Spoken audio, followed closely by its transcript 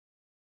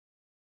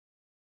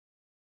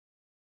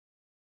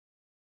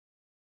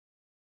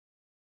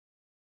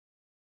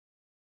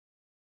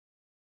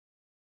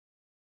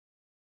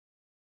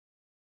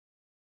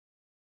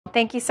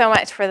Thank you so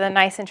much for the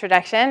nice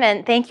introduction,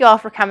 and thank you all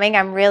for coming.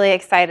 I'm really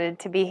excited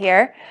to be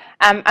here.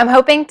 I'm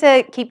hoping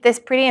to keep this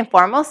pretty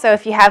informal, so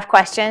if you have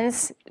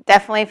questions,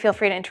 definitely feel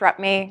free to interrupt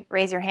me,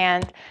 raise your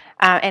hand,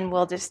 and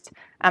we'll just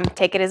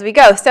take it as we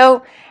go.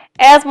 So,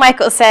 as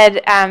Michael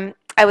said,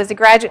 I was a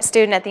graduate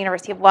student at the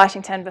University of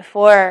Washington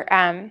before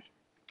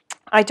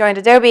I joined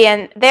Adobe,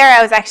 and there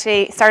I was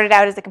actually started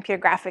out as a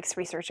computer graphics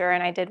researcher,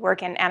 and I did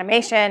work in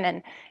animation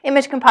and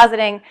image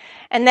compositing,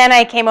 and then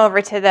I came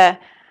over to the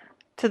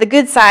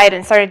good side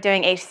and started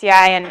doing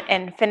HCI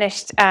and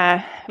finished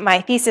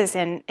my thesis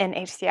in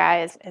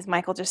HCI as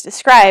Michael just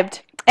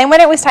described. And when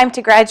it was time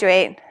to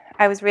graduate,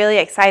 I was really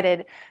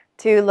excited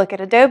to look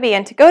at Adobe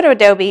and to go to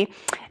Adobe,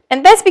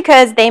 and that's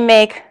because they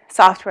make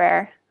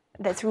software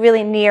that's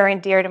really near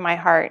and dear to my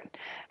heart.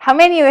 How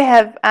many of you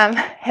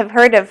have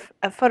heard of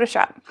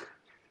Photoshop?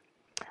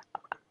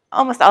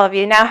 Almost all of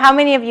you. Now, how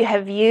many of you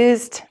have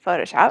used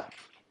Photoshop?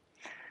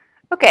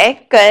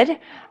 Okay, good.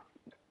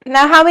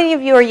 Now, how many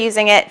of you are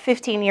using it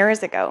 15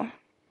 years ago?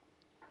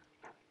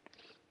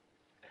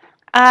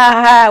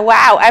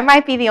 Wow, I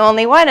might be the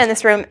only one in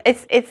this room.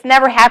 It's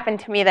never happened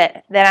to me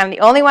that I'm the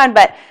only one,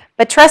 but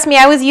trust me,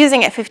 I was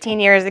using it 15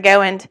 years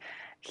ago, and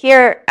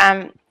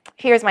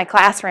here's my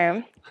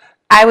classroom.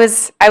 I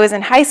was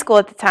in high school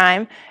at the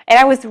time, and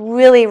I was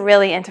really,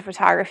 really into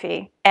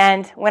photography.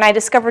 And when I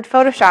discovered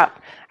Photoshop,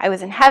 I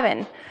was in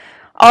heaven.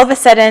 All of a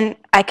sudden,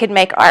 I could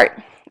make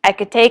art. I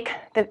could take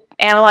the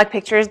analog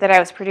pictures that I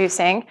was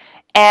producing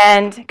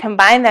and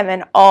combine them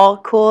in all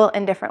cool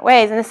and different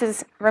ways. And this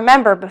is,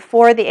 remember,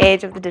 before the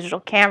age of the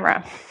digital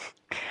camera.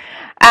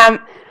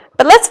 But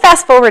let's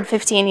fast forward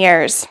 15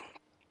 years.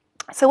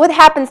 So what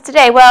happens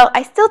today? Well,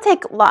 I still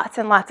take lots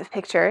and lots of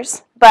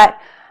pictures, but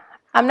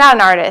I'm not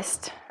an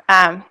artist.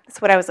 That's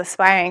what I was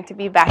aspiring to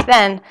be back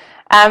then.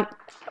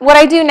 What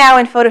I do now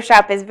in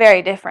Photoshop is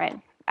very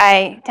different.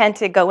 I tend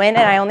to go in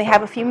and I only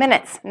have a few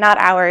minutes, not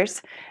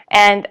hours.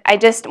 And I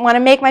just want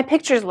to make my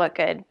pictures look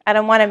good. I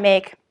don't want to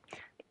make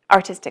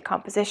artistic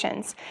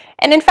compositions.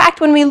 And in fact,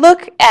 when we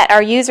look at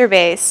our user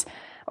base,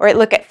 or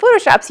look at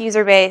Photoshop's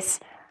user base,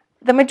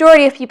 the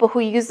majority of people who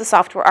use the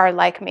software are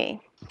like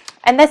me.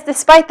 And that's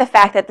despite the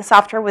fact that the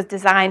software was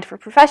designed for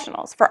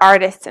professionals, for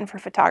artists, and for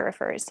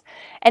photographers.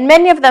 And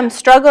many of them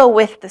struggle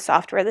with the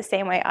software the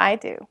same way I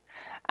do.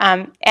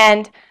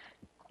 And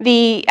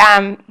the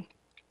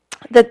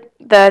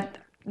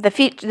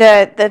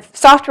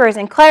software is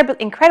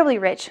incredibly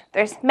rich.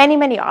 There's many,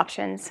 many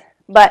options,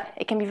 but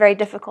it can be very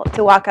difficult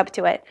to walk up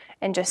to it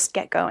and just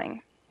get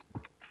going.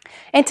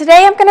 And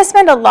today I'm going to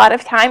spend a lot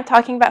of time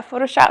talking about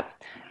Photoshop,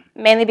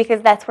 mainly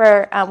because that's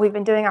where we've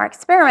been doing our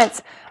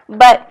experiments.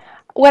 But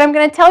what I'm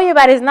going to tell you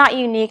about is not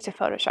unique to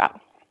Photoshop.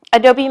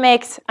 Adobe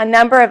makes a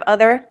number of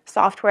other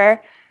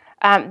software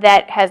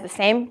that has the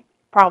same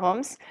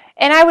problems.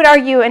 And I would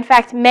argue, in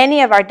fact,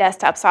 many of our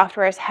desktop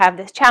softwares have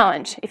this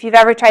challenge. If you've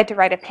ever tried to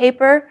write a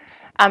paper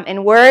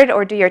in Word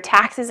or do your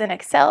taxes in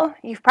Excel,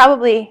 you've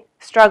probably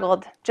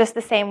struggled just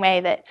the same way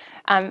that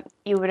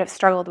you would have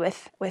struggled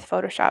with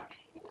Photoshop.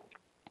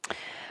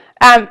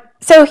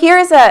 So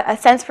here's a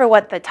sense for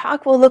what the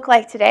talk will look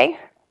like today.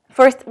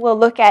 First, we'll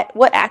look at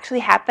what actually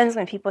happens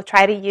when people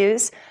try to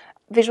use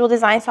visual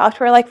design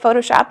software like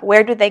Photoshop.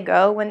 Where do they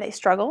go when they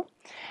struggle?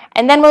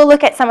 And then we'll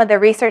look at some of the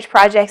research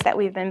projects that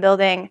we've been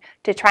building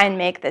to try and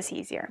make this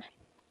easier.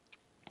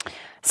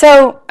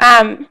 So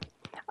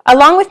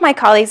along with my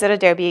colleagues at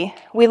Adobe,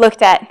 we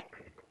looked at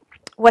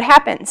what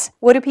happens.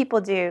 What do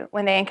people do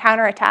when they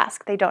encounter a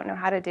task they don't know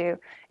how to do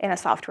in a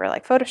software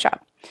like Photoshop?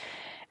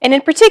 And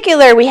in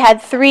particular, we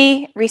had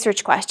 3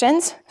 research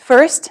questions.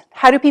 First,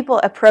 how do people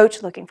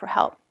approach looking for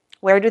help?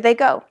 Where do they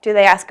go? Do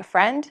they ask a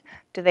friend?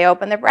 Do they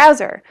open their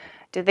browser?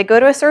 Do they go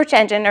to a search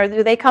engine, or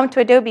do they come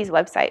to Adobe's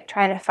website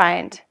trying to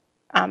find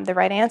the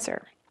right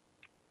answer?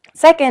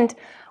 Second,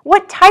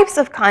 what types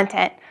of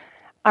content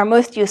are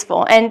most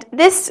useful? And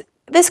this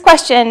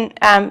question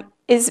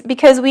is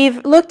because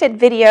we've looked at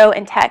video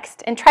and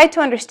text and tried to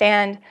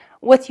understand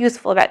what's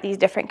useful about these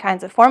different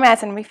kinds of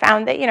formats, and we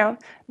found that,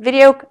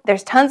 video,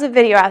 there's tons of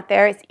video out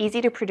there. It's easy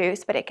to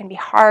produce, but it can be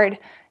hard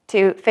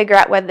to figure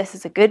out whether this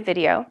is a good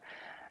video.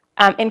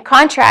 In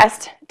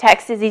contrast,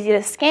 text is easy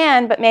to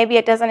scan, but maybe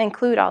it doesn't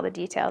include all the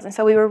details. And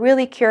so we were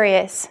really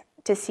curious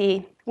to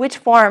see which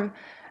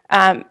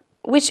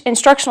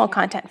instructional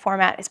content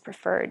format is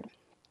preferred.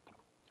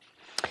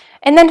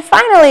 And then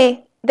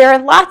finally, there are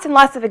lots and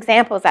lots of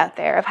examples out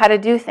there of how to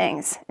do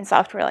things in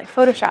software like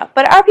Photoshop,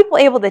 but are people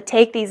able to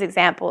take these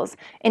examples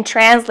and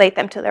translate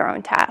them to their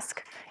own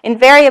task?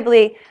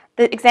 Invariably,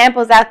 the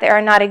examples out there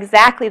are not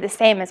exactly the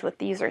same as what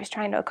the user is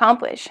trying to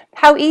accomplish.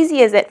 How easy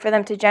is it for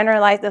them to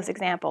generalize those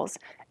examples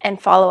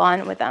and follow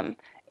on with them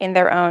in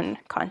their own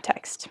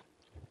context?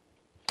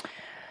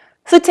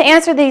 So to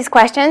answer these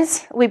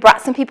questions, we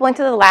brought some people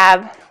into the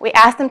lab, we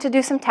asked them to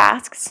do some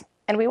tasks,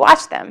 and we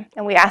watched them,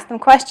 and we asked them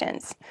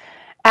questions.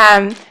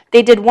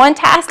 They did one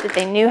task that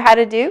they knew how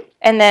to do,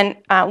 and then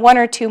 1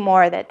 or 2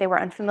 more that they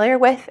were unfamiliar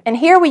with. And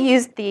here we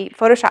used the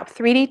Photoshop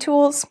 3D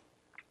tools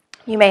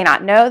You may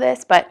not know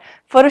this, but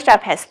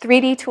Photoshop has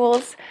 3D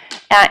tools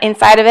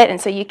inside of it, and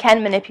so you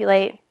can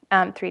manipulate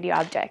 3D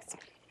objects.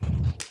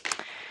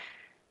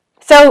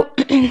 So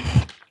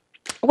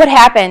what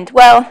happened?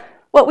 Well,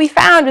 what we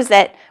found was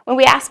that when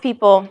we asked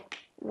people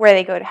where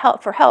they go to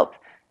for help,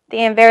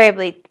 they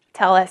invariably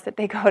tell us that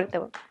they go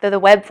to the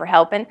web for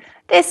help. And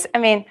this, I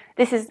mean,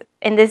 this is,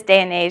 in this day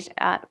and age,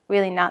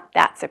 really not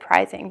that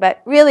surprising.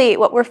 But really,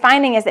 what we're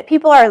finding is that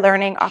people are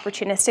learning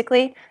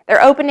opportunistically.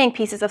 They're opening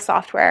pieces of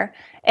software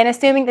and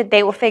assuming that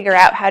they will figure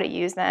out how to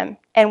use them.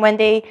 And when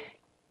they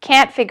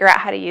can't figure out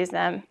how to use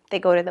them, they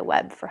go to the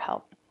web for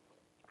help.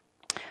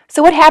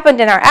 So what happened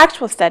in our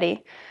actual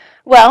study?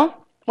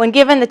 Well, when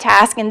given the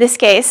task, in this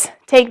case,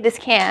 take this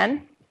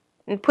can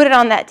and put it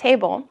on that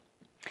table,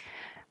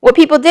 what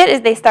people did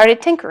is they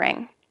started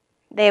tinkering.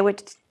 They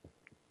would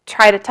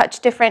try to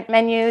touch different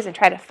menus and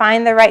try to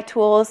find the right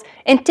tools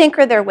and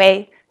tinker their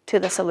way to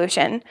the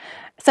solution.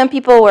 Some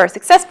people were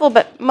successful,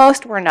 but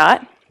most were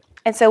not.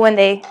 And so when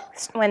they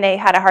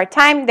had a hard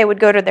time, they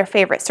would go to their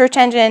favorite search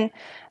engine.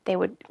 They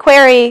would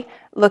query,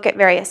 look at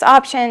various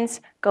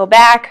options, go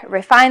back,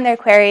 refine their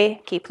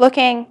query, keep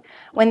looking.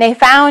 When they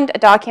found a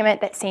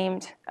document that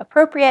seemed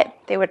appropriate,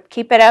 they would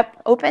keep it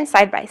up open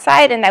side by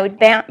side, and that would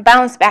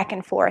bounce back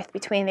and forth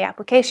between the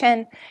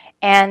application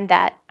and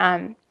that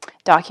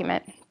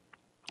document,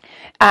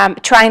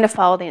 trying to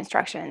follow the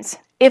instructions.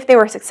 If they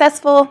were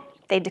successful,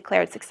 they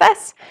declared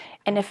success,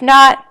 and if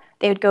not,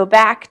 they would go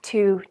back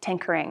to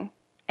tinkering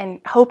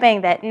and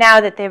hoping that now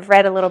that they've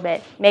read a little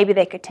bit, maybe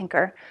they could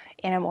tinker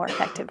in a more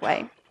effective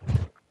way.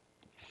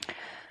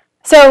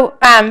 So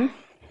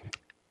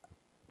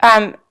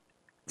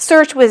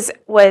search was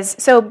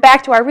so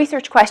back to our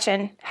research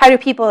question, how do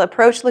people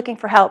approach looking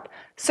for help?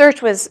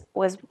 Search was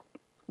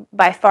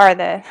by far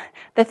the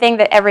thing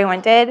that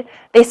everyone did.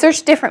 They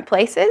searched different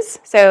places,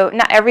 so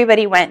not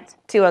everybody went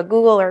to a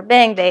Google or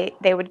Bing.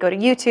 They would go to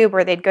YouTube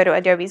or they'd go to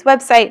Adobe's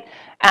website,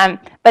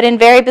 but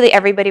invariably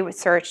everybody would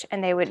search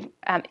and they would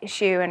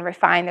issue and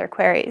refine their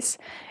queries.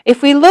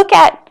 If we look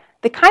at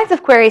the kinds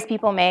of queries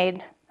people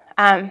made,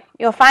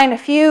 you'll find a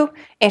few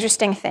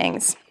interesting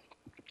things.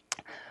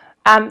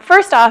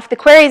 First off, the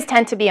queries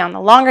tend to be on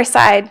the longer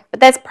side, but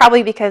that's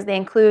probably because they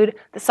include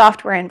the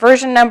software and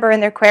version number in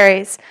their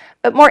queries.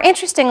 But more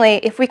interestingly,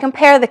 if we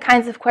compare the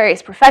kinds of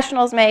queries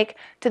professionals make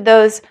to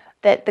those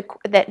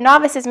that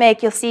novices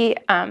make, you'll see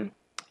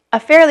a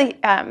fairly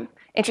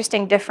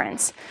interesting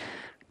difference.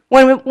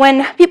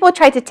 When people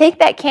tried to take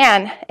that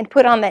can and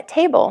put it on that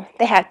table,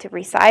 they had to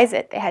resize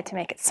it. They had to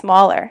make it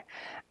smaller.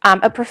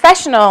 A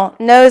professional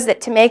knows that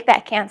to make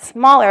that can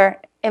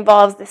smaller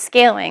involves the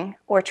scaling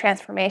or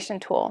transformation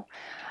tool.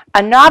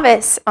 A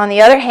novice, on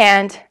the other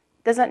hand,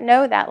 doesn't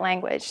know that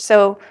language.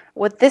 So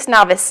what this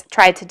novice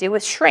tried to do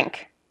was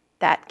shrink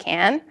that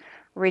can,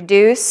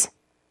 reduce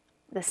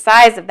the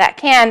size of that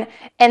can,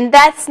 and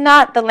that's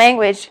not the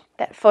language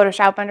that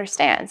Photoshop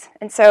understands.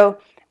 And so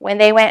when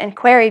they went and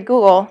queried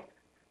Google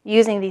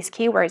using these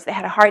keywords, they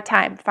had a hard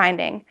time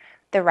finding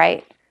the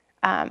right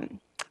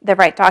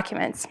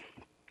documents.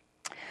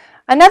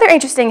 Another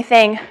interesting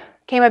thing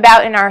came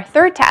about in our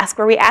third task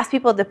where we asked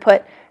people to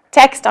put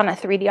text on a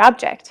 3D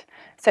object.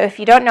 So if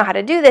you don't know how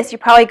to do this, you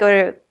probably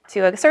go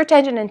to a search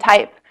engine and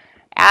type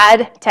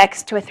add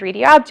text to a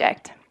 3D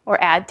object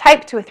or add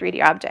type to a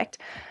 3D object.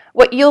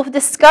 What you'll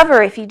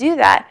discover if you do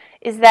that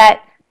is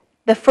that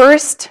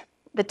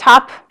the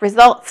top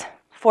results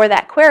for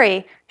that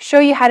query show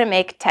you how to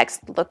make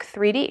text look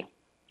 3D.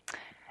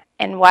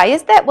 And why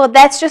is that? Well,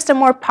 that's just a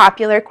more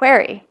popular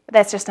query.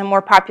 That's just a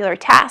more popular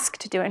task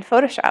to do in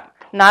Photoshop.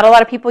 Not a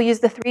lot of people use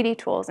the 3D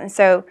tools, and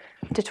so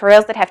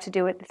tutorials that have to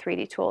do with the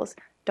 3D tools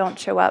don't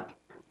show up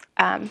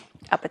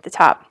at the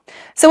top.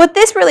 So what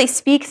this really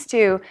speaks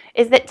to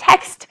is that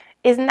text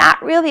is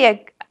not really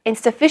an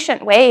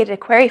insufficient way to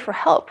query for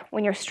help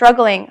when you're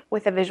struggling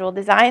with a visual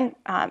design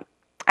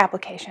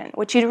application.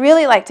 What you'd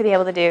really like to be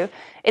able to do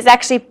is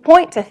actually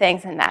point to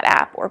things in that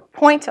app or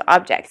point to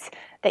objects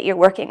that you're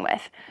working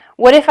with.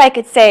 What if I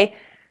could say,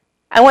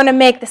 I want to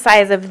make the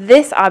size of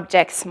this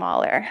object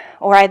smaller,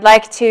 or I'd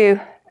like to,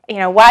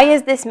 why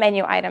is this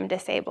menu item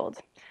disabled?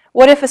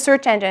 What if a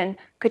search engine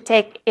could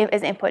take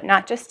as input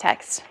not just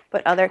text,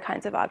 but other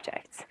kinds of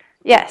objects?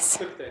 Yes?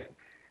 Quick thing.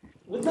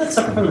 Wouldn't that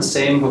suffer from the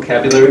same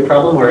vocabulary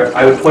problem where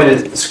I would point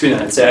at the screen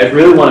and I'd say, I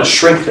really want to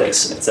shrink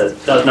this, and it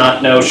says, does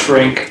not know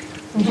shrink,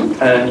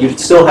 and you'd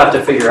still have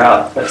to figure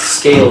out that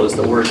scale is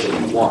the word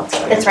that you want.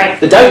 Right? That's right.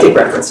 The dictate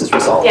reference is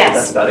resolved, yes. But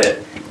that's about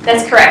it.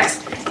 That's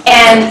correct.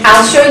 And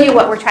I'll show you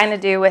what we're trying to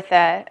do with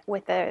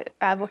the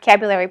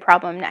vocabulary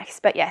problem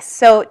next. But yes,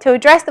 so to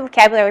address the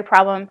vocabulary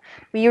problem,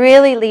 we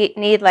really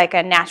need like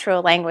a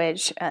natural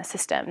language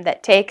system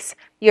that takes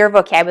your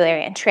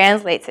vocabulary and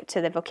translates it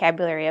to the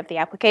vocabulary of the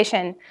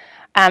application.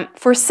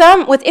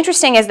 What's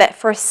interesting is that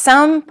for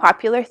some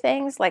popular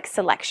things like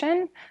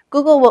selection,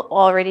 Google will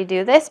already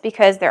do this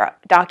because there are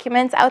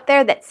documents out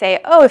there that say,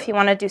 oh, if you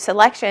want to do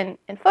selection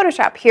in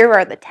Photoshop, here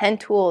are the 10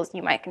 tools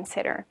you might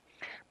consider.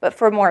 But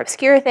for more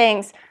obscure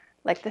things,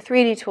 like the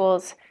 3D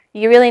tools,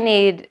 you really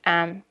need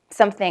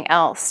something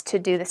else to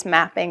do this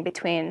mapping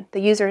between the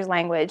user's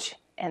language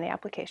and the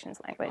application's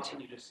language.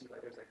 You just see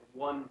like there's like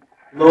one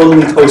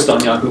lonely post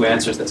on Yahoo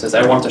Answers that says,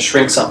 I want to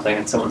shrink something,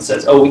 and someone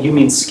says, oh, you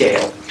mean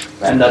scale.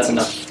 And that's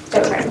enough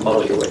to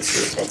muddle your way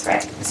through. That's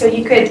right. So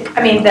you could,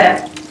 I mean,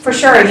 for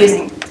sure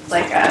using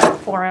like a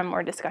forum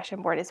or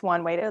discussion board is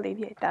one way to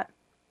alleviate that.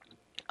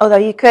 Although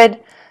you could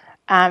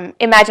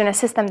imagine a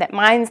system that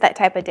mines that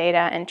type of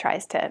data and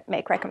tries to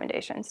make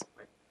recommendations.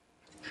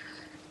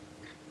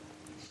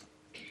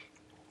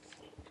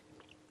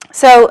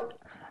 So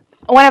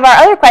one of our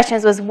other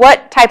questions was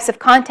what types of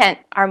content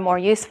are more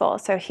useful?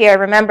 So here,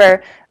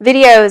 remember,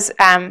 videos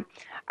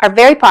are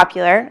very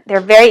popular.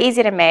 They're very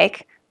easy to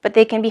make, but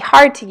they can be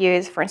hard to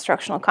use for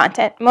instructional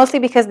content, mostly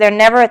because they're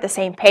never at the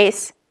same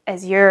pace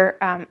as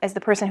as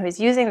the person who is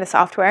using the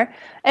software,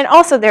 and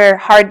also they're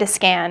hard to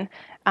scan,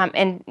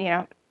 and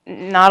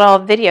not all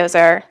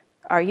videos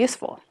are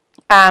useful.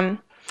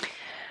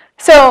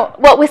 So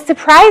what was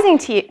surprising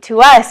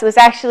to us was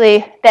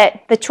actually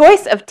that the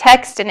choice of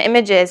text and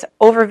images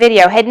over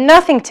video had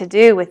nothing to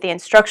do with the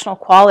instructional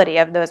quality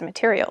of those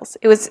materials.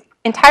 It was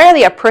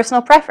entirely a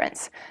personal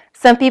preference.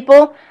 Some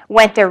people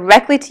went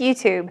directly to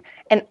YouTube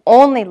and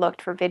only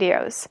looked for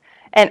videos,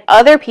 and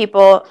other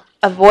people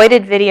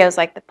avoided videos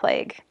like the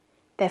plague.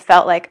 They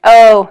felt like,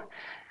 oh,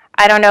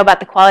 I don't know about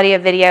the quality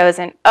of videos,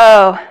 and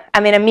oh,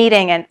 I'm in a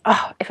meeting, and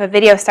oh, if a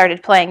video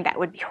started playing, that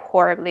would be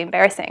horribly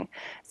embarrassing.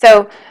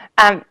 So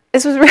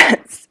this was,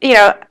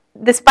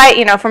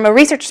 despite, from a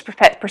research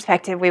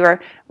perspective, we were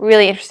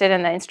really interested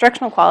in the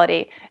instructional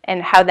quality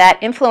and how that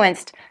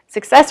influenced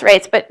success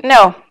rates. But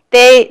no,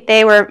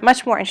 they were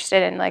much more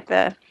interested in like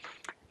the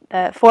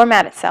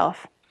format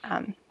itself.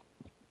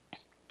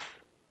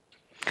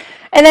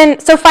 And then,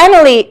 so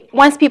finally,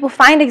 once people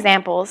find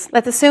examples,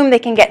 let's assume they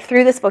can get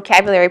through this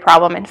vocabulary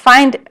problem and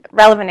find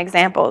relevant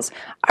examples.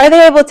 Are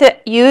they able to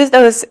use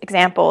those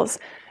examples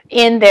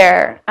in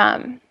their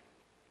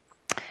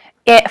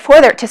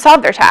to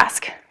solve their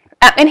task?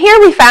 And here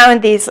we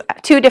found these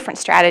two different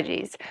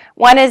strategies.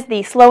 One is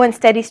the slow and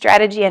steady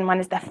strategy, and one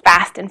is the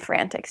fast and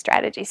frantic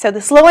strategy. So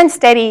the slow and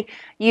steady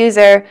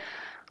user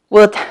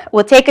will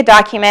take a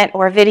document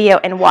or a video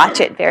and watch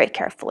it very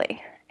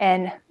carefully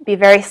and be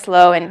very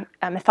slow and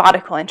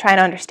methodical and trying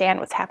to understand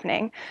what's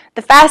happening.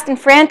 The fast and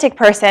frantic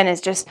person is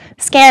just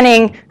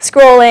scanning,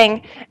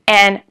 scrolling,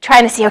 and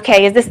trying to see,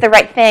 okay, is this the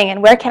right thing,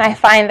 and where can I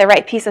find the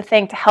right piece of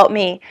thing to help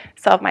me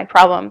solve my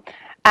problem?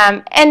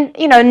 And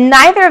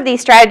neither of these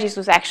strategies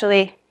was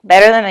actually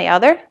better than the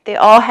other. They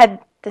all had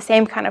the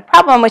same kind of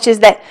problem, which is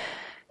that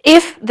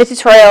if the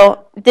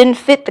tutorial didn't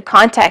fit the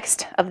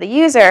context of the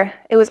user,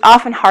 it was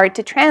often hard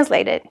to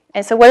translate it.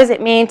 And so what does it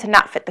mean to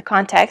not fit the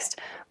context?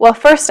 Well,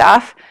 first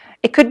off,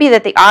 it could be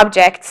that the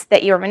objects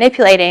that you're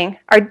manipulating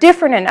are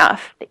different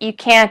enough that you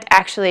can't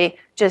actually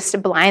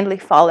just blindly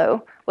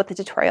follow what the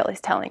tutorial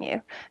is telling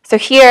you. So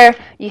here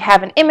you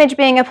have an image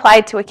being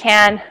applied to a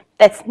can.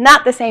 That's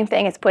not the same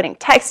thing as putting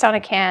text on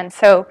a can.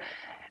 So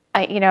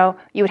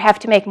you would have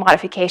to make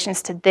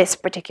modifications to this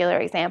particular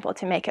example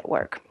to make it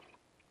work.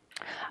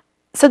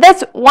 So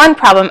that's one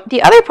problem.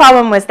 The other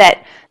problem was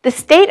that the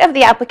state of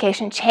the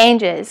application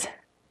changes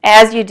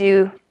as you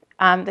do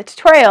the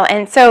tutorial.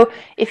 And so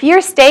if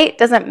your state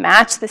doesn't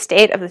match the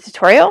state of the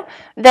tutorial,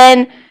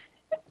 then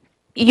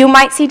you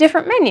might see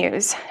different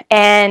menus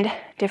and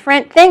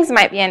different things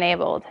might be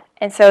enabled.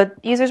 And so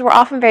users were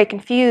often very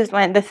confused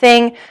when the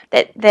thing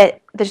that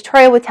the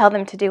tutorial would tell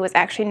them to do was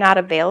actually not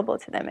available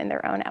to them in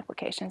their own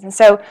applications. And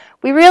so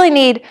we really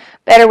need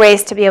better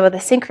ways to be able to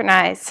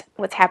synchronize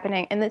what's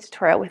happening in the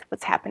tutorial with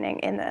what's happening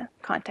in the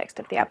context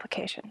of the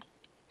application.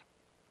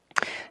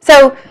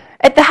 So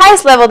at the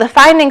highest level, the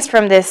findings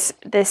from this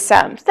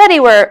study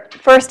were,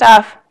 first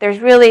off, there's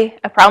really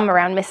a problem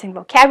around missing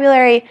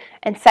vocabulary,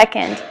 and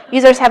second,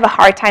 users have a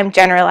hard time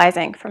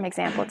generalizing from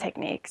example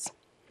techniques.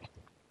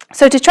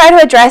 So to try to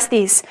address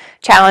these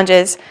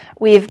challenges,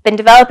 we've been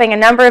developing a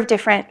number of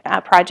different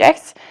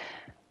projects.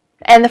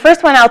 And the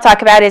first one I'll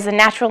talk about is a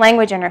natural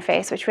language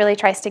interface, which really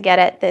tries to get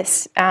at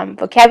this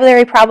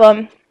vocabulary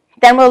problem.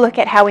 Then we'll look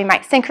at how we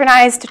might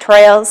synchronize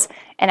tutorials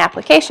and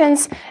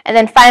applications. And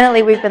then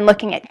finally, we've been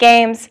looking at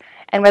games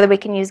and whether we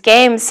can use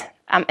games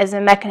as a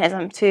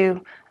mechanism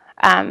to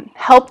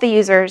help the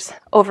users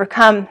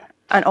overcome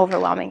an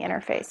overwhelming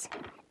interface.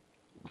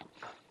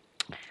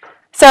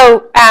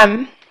 So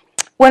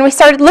when we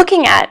started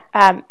looking at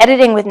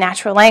editing with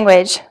natural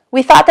language,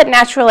 we thought that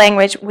natural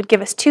language would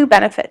give us two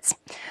benefits.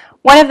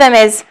 One of them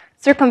is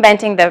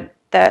circumventing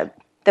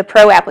the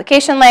pro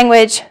application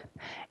language,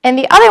 and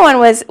the other one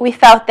was we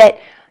felt that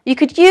you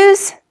could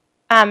use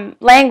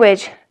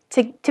language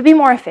to be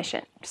more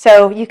efficient.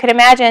 So you could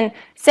imagine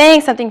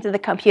saying something to the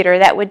computer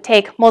that would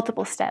take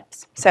multiple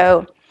steps.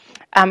 So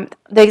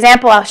the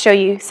example I'll show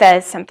you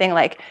says something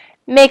like,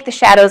 make the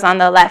shadows on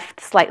the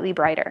left slightly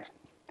brighter.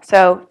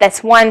 So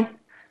that's one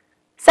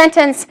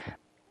sentence.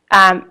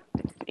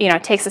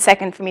 It takes a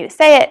second for me to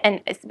say it,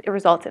 and it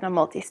results in a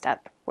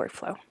multi-step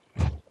workflow.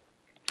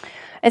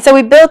 And so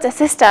we built a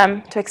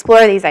system to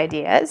explore these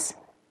ideas.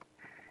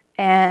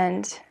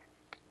 And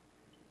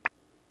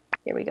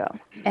Here we go.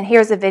 And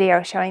here's a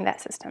video showing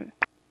that system.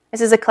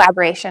 This is a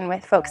collaboration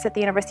with folks at the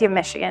University of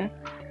Michigan.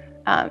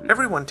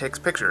 Everyone takes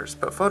pictures,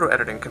 but photo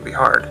editing can be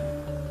hard.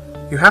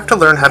 You have to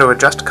learn how to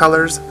adjust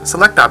colors,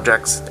 select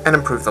objects, and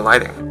improve the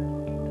lighting.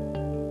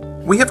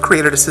 We have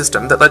created a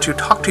system that lets you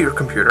talk to your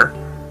computer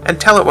and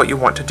tell it what you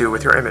want to do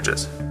with your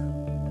images.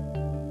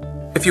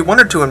 If you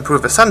wanted to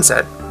improve a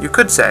sunset, you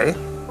could say,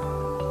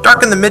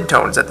 darken the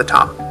midtones at the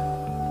top,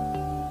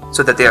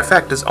 so that the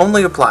effect is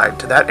only applied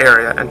to that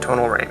area and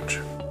tonal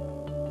range.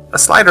 A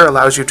slider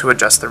allows you to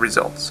adjust the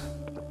results.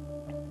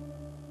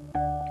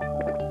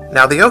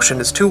 Now the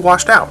ocean is too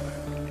washed out,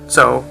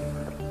 so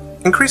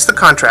increase the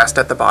contrast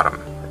at the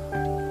bottom.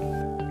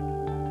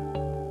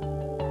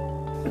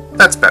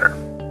 That's better.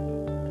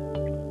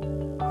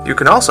 You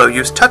can also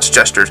use touch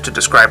gestures to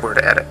describe where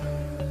to edit.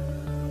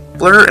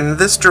 Blur in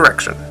this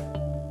direction.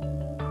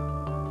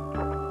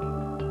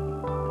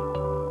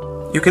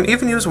 You can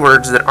even use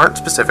words that aren't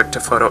specific to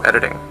photo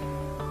editing.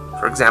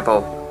 For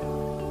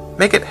example,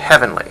 make it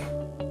heavenly.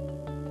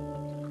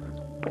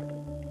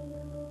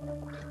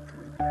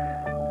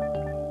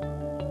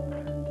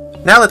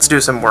 Now let's do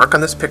some work on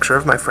this picture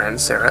of my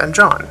friends Sarah and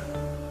John.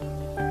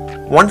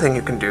 One thing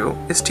you can do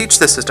is teach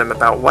the system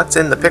about what's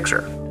in the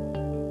picture.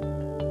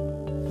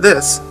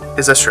 This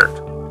is a shirt.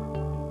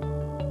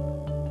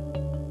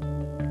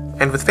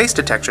 And with face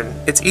detection,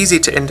 it's easy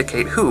to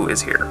indicate who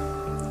is here.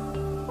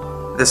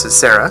 This is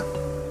Sarah.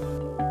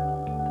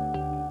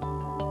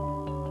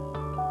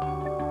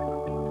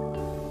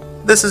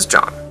 This is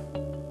John.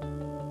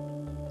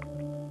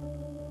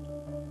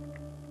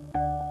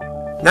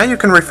 Now you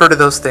can refer to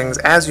those things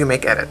as you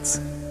make edits.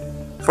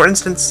 For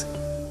instance,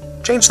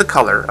 change the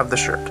color of the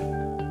shirt.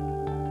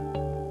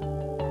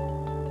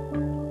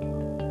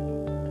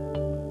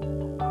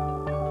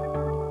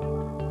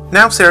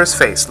 Now Sarah's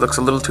face looks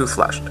a little too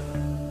flushed.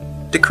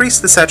 Decrease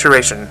the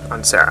saturation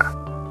on Sarah.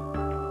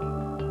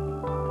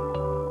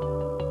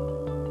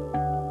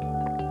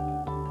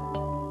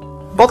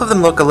 Both of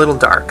them look a little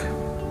dark.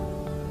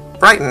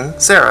 Brighten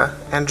Sarah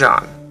and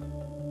John.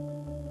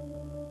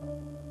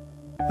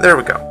 There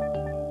we go.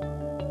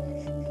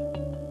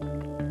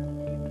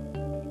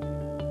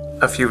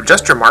 A few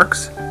gesture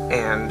marks,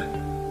 and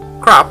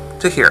crop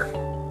to here.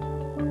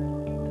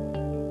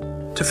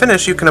 To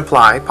finish, you can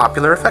apply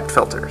popular effect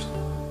filters.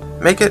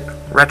 Make it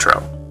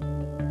retro.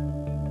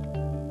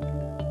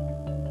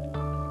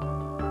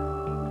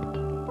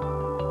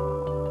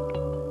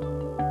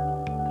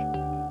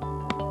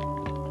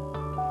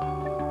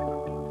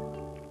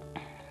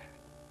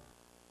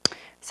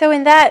 So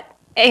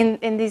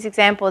in these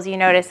examples, you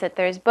notice that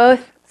there's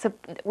both.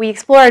 We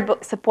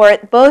explored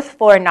support both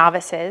for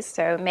novices,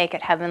 so make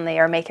it heavenly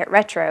or make it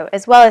retro,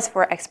 as well as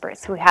for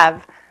experts who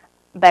have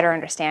better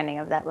understanding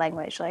of that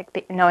language,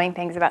 like knowing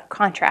things about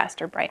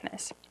contrast or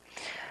brightness.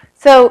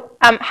 So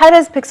how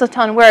does pixel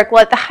tone work?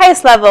 Well, at the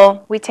highest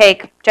level, we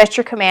take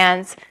gesture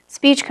commands,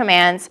 speech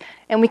commands,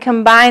 and we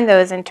combine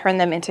those and turn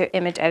them into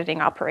image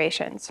editing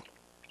operations.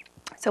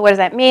 So what does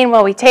that mean?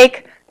 Well, we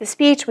take the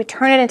speech, we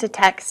turn it into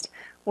text,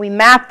 we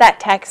map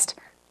that text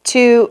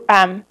to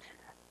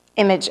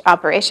image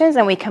operations,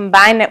 and we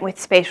combine it with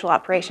spatial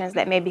operations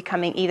that may be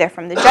coming either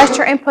from the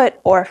gesture input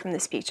or from the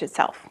speech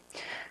itself.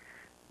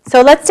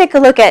 So let's take a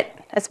look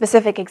at a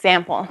specific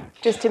example,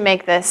 just to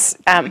make this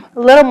a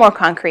little more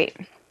concrete.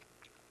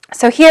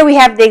 So here we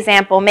have the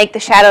example, make the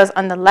shadows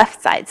on the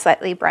left side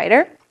slightly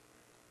brighter,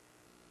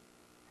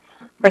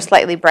 or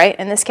slightly bright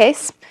in this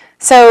case.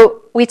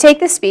 So we take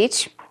the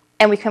speech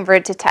and we convert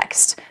it to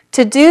text.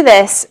 To do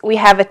this, we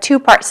have a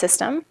two-part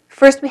system.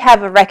 First, we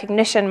have a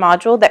recognition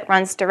module that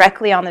runs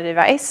directly on the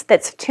device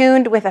that's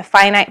tuned with a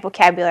finite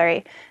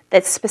vocabulary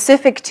that's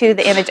specific to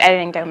the image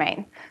editing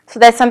domain. So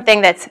that's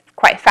something that's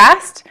quite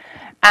fast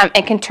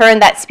and can turn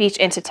that speech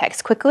into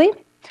text quickly.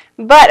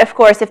 But of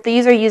course, if the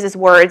user uses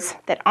words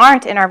that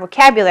aren't in our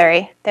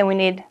vocabulary, then we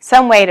need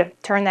some way to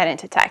turn that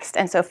into text.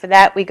 And so for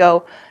that, we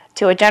go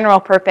to a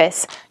general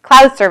purpose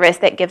cloud service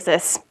that gives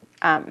us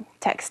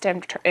text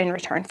in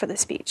return for the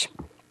speech.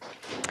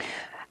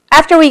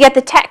 After we get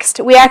the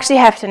text, we actually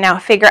have to now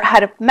figure out how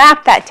to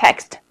map that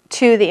text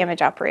to the image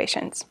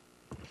operations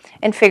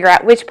and figure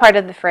out which part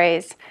of the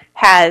phrase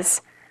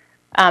has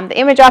the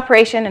image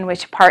operation and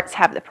which parts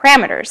have the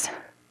parameters.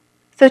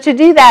 So to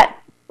do that,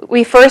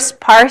 we first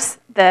parse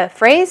the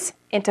phrase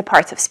into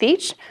parts of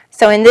speech.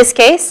 So in this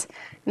case,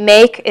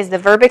 make is the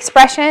verb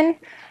expression,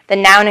 the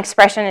noun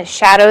expression is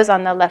shadows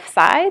on the left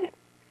side,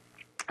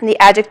 and the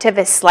adjective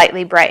is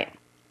slightly bright.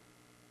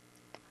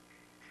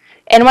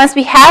 And once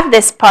we have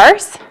this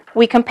parse,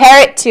 we compare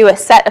it to a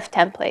set of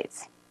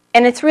templates.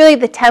 And it's really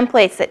the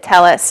templates that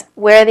tell us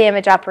where the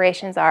image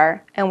operations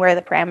are and where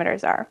the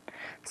parameters are.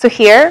 So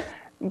here,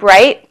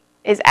 bright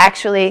is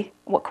actually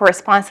what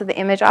corresponds to the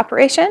image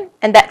operation,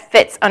 and that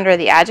fits under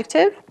the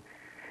adjective.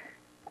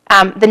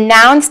 The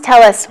nouns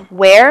tell us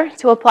where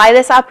to apply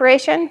this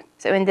operation.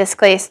 So in this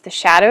case, the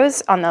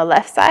shadows on the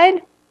left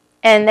side.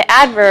 And the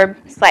adverb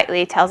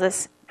slightly tells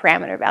us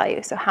parameter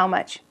value. So how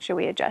much should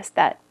we adjust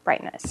that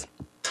brightness?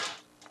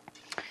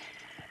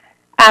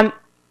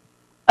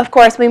 of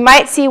course, we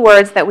might see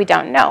words that we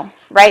don't know,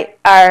 right?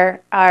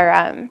 Our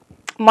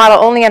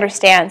model only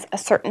understands a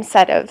certain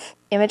set of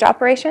image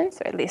operations,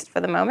 or at least for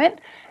the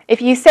moment.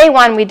 If you say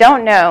one we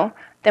don't know,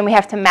 then we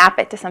have to map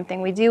it to something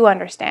we do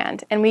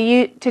understand. And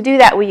to do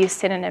that, we use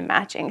synonym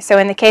matching. So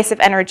in the case of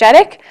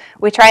energetic,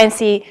 we try and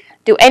see,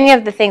 do any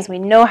of the things we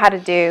know how to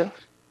do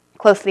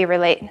closely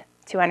relate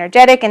to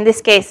energetic? In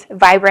this case,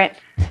 vibrant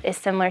is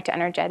similar to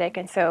energetic,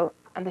 and so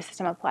the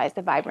system applies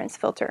the vibrance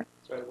filter.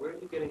 Sorry, where are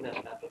you getting that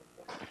mapping?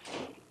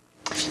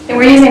 And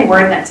we're using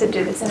WordNet to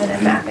do the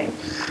synonym mapping.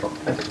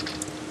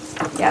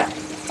 Yeah.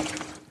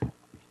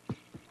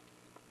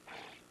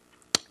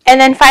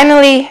 And then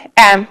finally,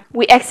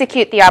 we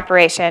execute the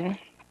operation.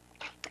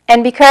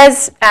 And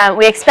because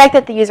we expect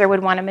that the user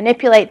would want to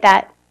manipulate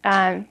that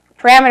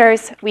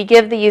parameters, we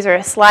give the user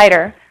a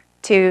slider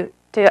to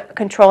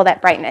control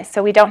that brightness.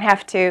 So they don't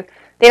have to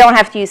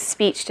use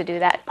speech to do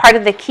that. Part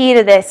of the key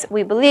to this,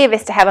 we believe,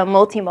 is to have a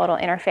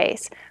multimodal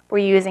interface where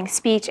you're using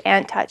speech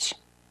and touch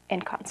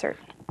in concert.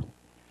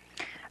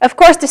 Of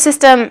course, the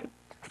system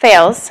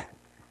fails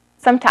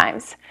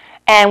sometimes.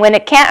 And when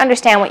it can't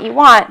understand what you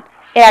want,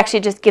 it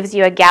actually just gives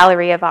you a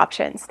gallery of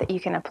options that you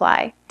can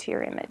apply to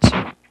your image.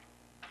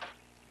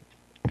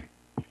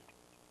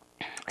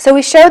 So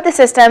we showed the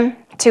system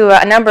to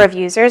a number of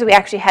users. We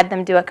actually had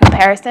them do a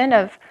comparison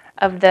of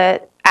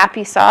the app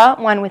you saw,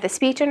 one with a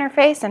speech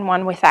interface and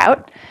one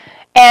without.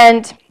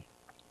 And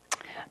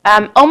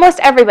almost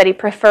everybody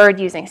preferred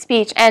using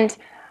speech. And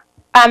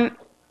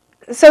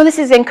so this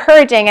is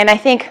encouraging, and I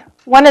think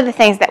one of the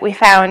things that we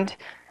found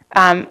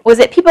was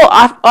that people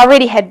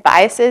already had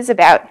biases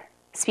about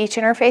speech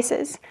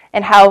interfaces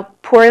and how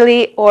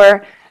poorly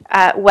or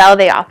well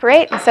they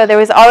operate. And so there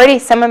was already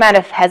some amount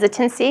of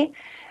hesitancy.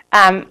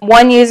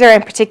 One user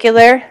in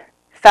particular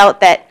felt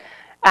that,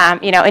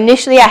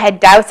 initially I had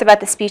doubts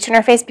about the speech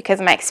interface because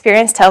my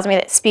experience tells me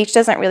that speech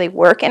doesn't really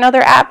work in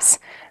other apps.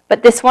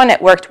 But this one,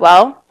 it worked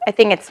well. I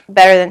think it's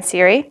better than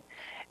Siri.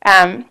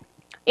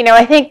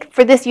 I think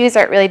for this user,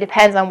 it really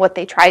depends on what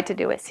they tried to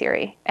do with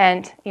Siri.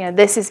 And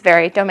this is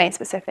very domain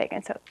specific,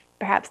 and so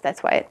perhaps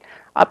that's why it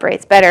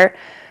operates better.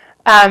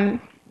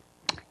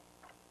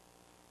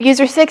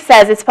 User 6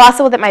 says, it's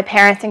possible that my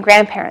parents and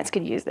grandparents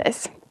could use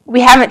this.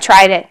 We haven't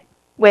tried it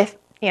with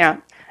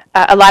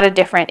a lot of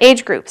different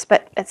age groups,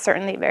 but it's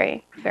certainly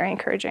very, very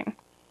encouraging.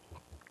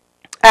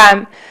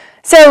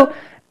 So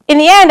in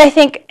the end, I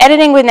think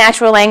editing with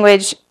natural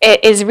language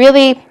is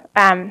really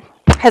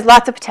has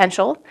lots of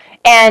potential.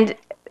 And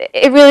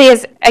it really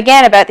is,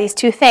 again, about these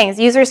two things.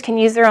 Users can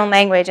use their own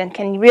language and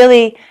can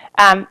really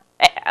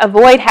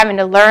avoid having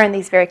to learn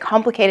these very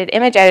complicated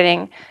image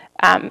editing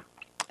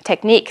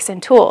techniques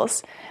and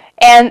tools.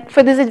 And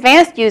for these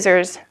advanced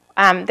users,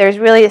 there's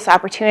really this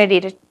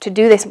opportunity to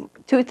do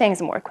two things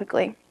more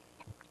quickly.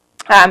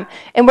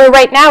 And we're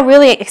right now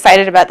really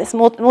excited about this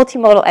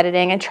multimodal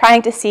editing and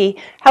trying to see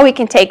how we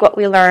can take what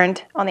we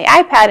learned on the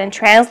iPad and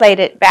translate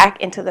it back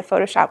into the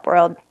Photoshop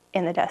world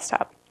in the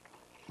desktop.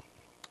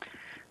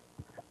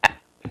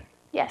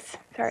 Yes,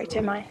 sorry,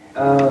 Tim.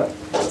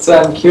 So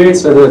I'm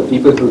curious whether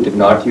people who did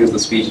not use the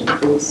speech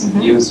interface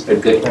use a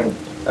different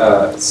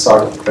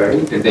sort of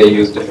query. Did they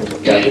use different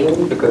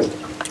vocabulary? Because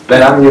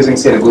when I'm using,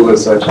 say, the Google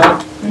search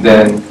app,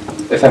 then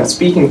if I'm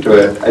speaking to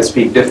it, I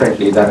speak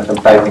differently than if I'm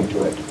typing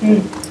to it.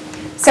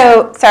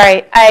 So,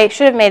 sorry, I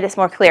should have made this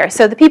more clear.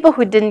 So the people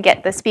who didn't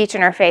get the speech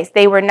interface,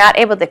 they were not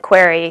able to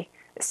query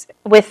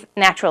with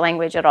natural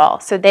language at all.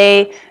 So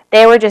they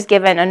were just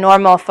given a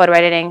normal photo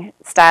editing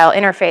style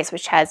interface,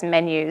 which has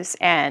menus,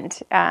 and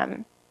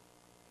it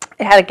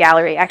had a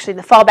gallery. Actually,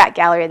 the fallback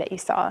gallery that you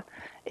saw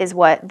is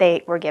what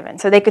they were given.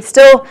 So they could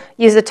still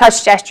use the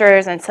touch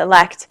gestures and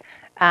select,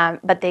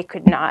 but they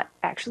could not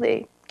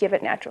actually give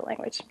it natural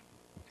language.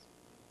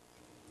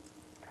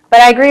 But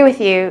I agree with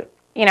you,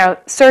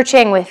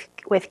 searching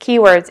with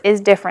keywords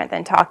is different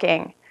than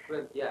talking.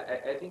 Well, yeah,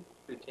 I think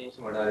to change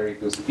the modality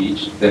to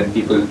speech, then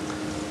people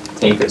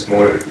think it's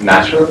more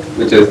natural,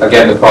 which is,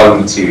 again, the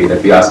problem with Siri,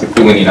 that we ask it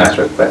too many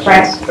natural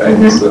questions,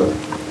 right? So,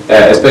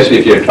 especially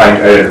if you're trying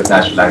to edit with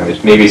natural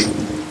language, maybe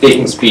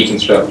taking speech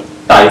instead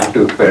of type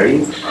to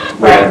query,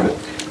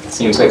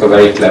 seems like a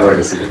very clever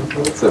decision.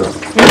 So,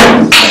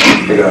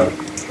 figure out.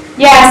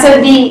 Yeah, so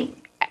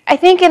I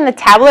think in the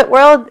tablet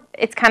world,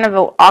 it's kind of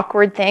an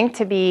awkward thing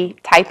to be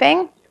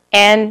typing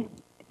and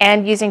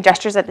using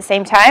gestures at the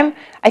same time.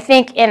 I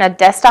think in a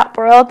desktop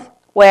world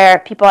where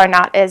people are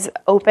not as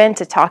open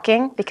to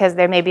talking because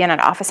they may be in an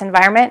office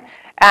environment,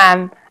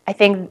 I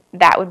think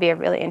that would be a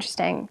really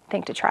interesting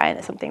thing to try, and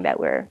it's something that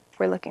we're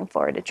looking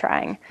forward to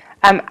trying.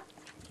 I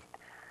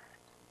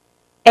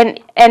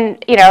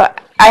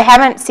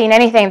haven't seen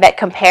anything that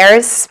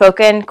compares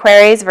spoken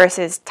queries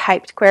versus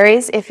typed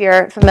queries. If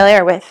you're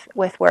familiar with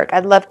Work,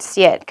 I'd love to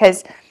see it,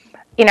 because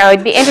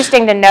it'd be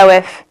interesting to know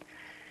if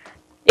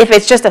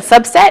it's just a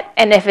subset,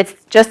 and if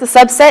it's just a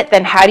subset,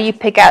 then how do you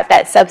pick out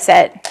that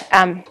subset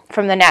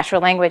from the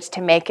natural language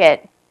to make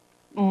it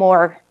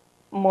more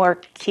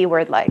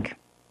keyword-like,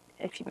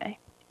 if you may.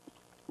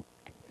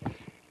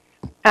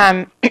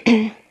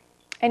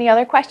 Any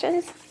other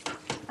questions?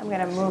 I'm going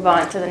to move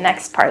on to the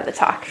next part of the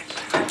talk.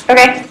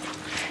 Okay.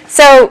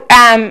 So,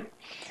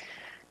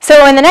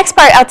 so in the next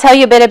part, I'll tell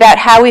you a bit about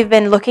how we've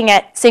been looking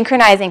at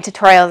synchronizing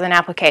tutorials and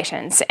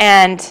applications.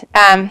 And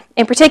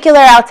in particular,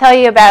 I'll tell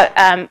you about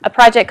a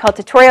project called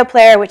Tutorial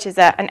Player, which is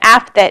an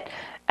app that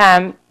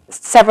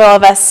several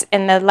of us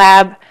in the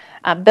lab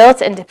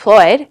built and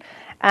deployed.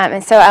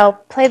 And so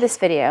I'll play this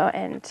video,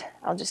 and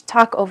I'll just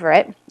talk over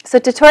it. So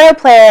Tutorial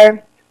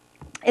Player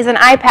is an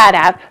iPad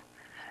app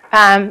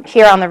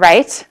here on the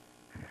right.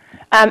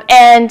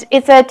 And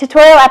it's a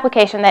tutorial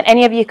application that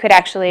any of you could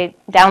actually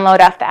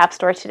download off the App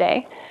Store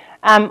today.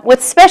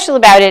 What's special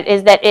about it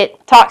is that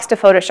it talks to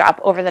Photoshop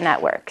over the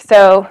network.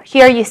 So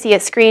here you see a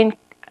screen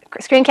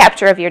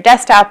capture of your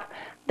desktop.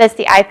 That's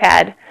the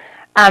iPad.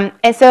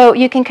 And so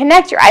you can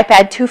connect your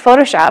iPad to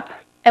Photoshop.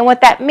 And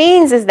what that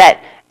means is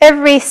that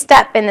every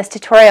step in this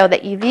tutorial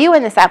that you view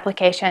in this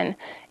application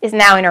is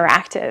now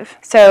interactive.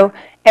 So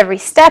every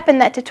step in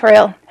that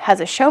tutorial has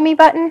a Show Me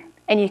button,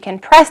 and you can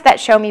press that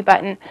Show Me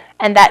button,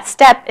 and that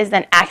step is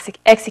then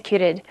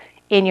executed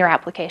in your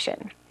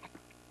application.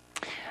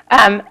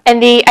 And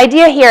the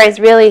idea here is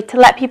really to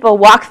let people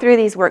walk through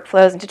these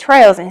workflows and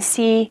tutorials and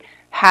see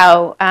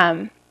how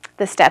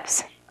the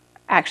steps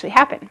actually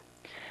happen.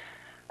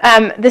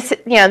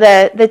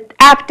 The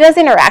app does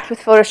interact with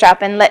Photoshop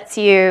and lets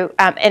you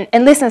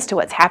and listens to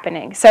what's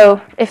happening.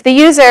 So if the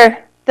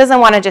user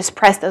doesn't want to just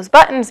press those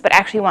buttons, but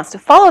actually wants to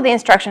follow the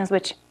instructions,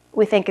 which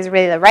we think is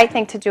really the right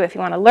thing to do if you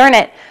want to learn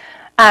it,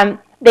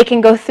 they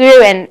can go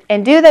through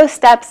and do those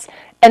steps,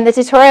 and the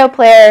tutorial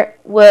player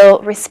will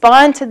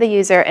respond to the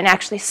user and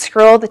actually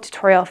scroll the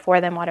tutorial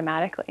for them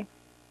automatically.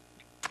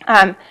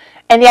 And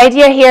the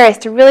idea here is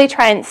to really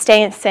try and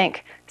stay in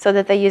sync so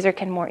that the user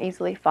can more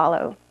easily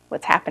follow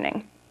what's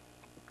happening.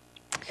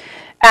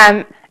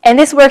 And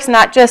this works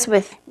not just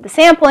with the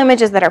sample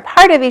images that are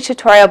part of each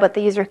tutorial, but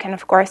the user can,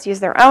 of course, use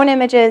their own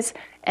images,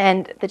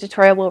 and the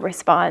tutorial will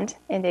respond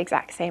in the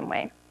exact same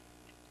way.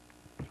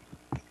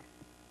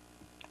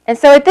 And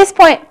so at this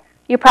point,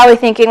 you're probably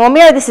thinking, well,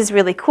 Mira, this is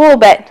really cool,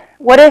 but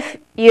what if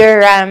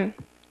you're,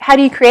 how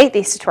do you create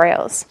these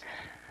tutorials?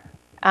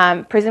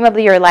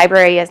 Presumably your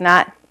library is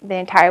not the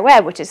entire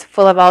web, which is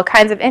full of all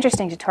kinds of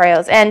interesting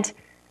tutorials. And,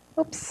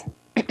 oops.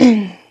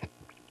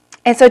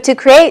 And so to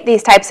create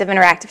these types of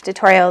interactive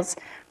tutorials,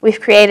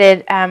 we've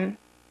created a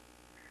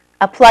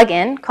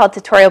plugin called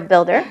Tutorial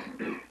Builder.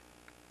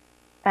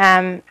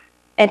 And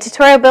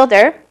Tutorial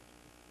Builder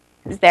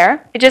is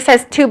there. It just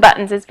has 2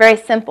 buttons. It's very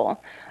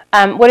simple.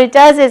 What it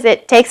does is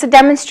it takes a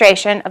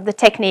demonstration of the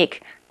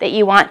technique that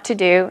you want to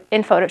do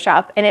in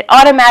Photoshop, and it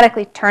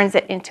automatically turns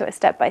it into a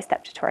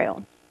step-by-step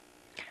tutorial.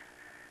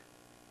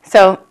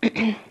 So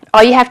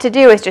all you have to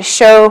do is just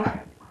show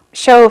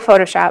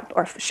Photoshop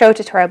or show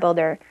Tutorial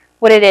Builder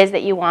what it is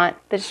that you want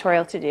the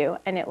tutorial to do,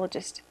 and it will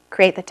just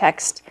create the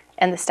text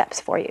and the steps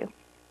for you.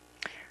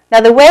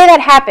 Now the way that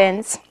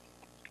happens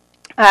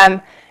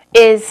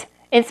is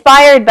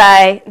inspired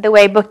by the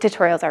way book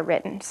tutorials are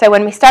written. So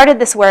when we started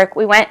this work,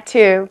 we went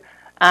to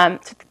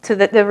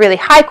the really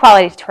high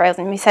quality tutorials,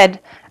 and we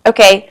said,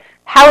 okay,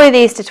 how are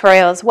these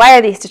tutorials, why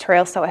are these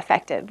tutorials so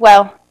effective?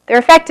 Well, they're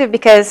effective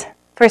because,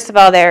 first of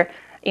all, they're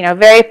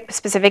very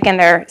specific in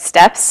their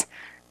steps.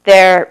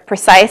 They're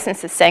precise and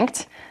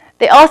succinct.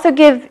 They also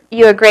give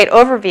you a great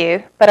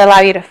overview, but allow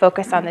you to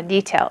focus on the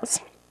details.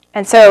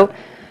 And so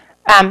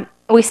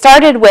we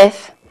started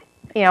with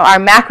our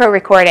macro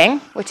recording,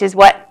 which is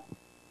what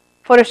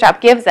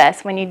Photoshop gives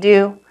us when you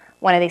do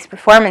one of these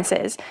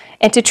performances.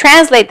 And to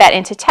translate that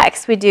into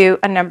text, we do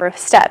a number of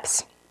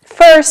steps.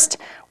 First,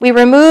 we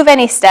remove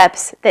any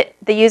steps that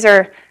the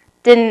user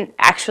didn't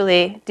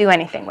actually do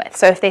anything with.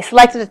 So if they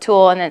selected a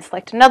tool and then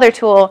select another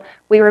tool,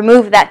 we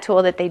remove that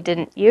tool that they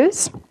didn't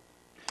use.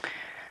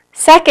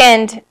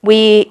 Second,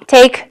 we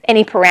take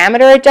any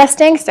parameter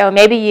adjusting. So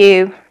maybe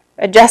you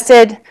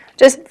adjusted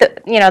just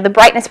the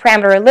brightness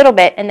parameter a little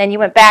bit, and then you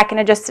went back and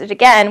adjusted it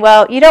again.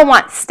 Well, you don't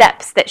want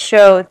steps that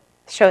show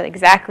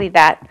exactly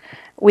that.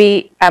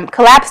 We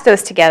collapse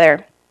those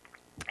together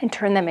and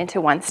turn them into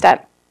one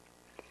step.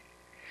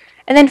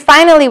 And then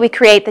finally, we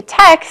create the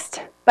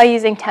text by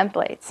using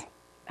templates.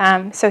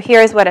 So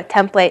here's what a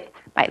template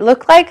might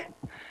look like.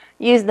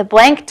 Use the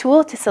blank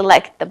tool to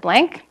select the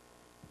blank.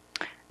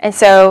 And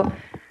so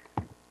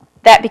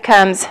that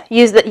becomes,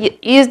 use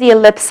the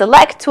ellipse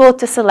select tool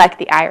to select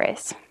the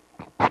iris.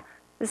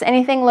 Does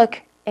anything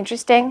look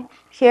interesting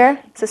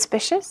here?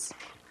 Suspicious?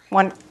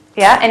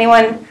 Yeah,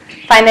 anyone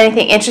find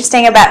anything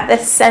interesting about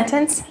this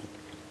sentence?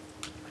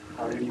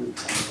 How did you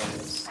find the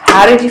iris?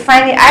 How did you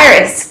find the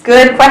iris?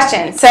 Good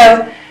question.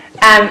 So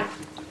as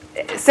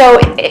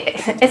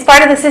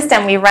part of the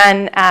system, we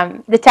run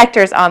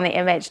detectors on the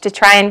image to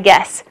try and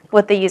guess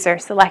what the user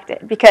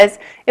selected. Because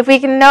if we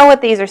can know what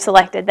the user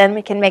selected, then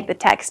we can make the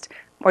text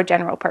more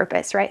general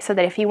purpose, right? So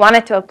that if you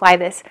wanted to apply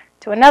this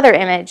to another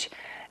image,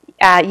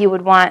 you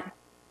would want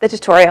the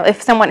tutorial.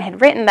 If someone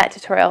had written that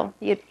tutorial,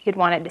 you'd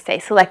want it to say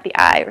select the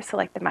eye or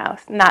select the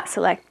mouth, not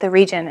select the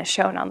region as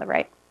shown on the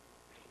right.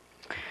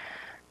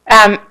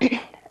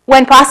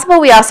 When possible,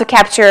 we also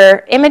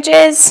capture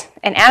images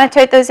and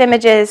annotate those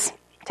images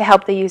to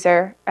help the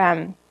user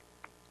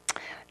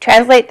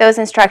translate those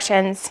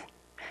instructions.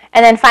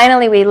 And then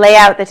finally, we lay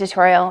out the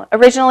tutorial.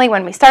 Originally,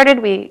 when we started,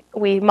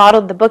 we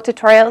modeled the book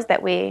tutorials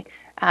that we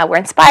were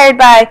inspired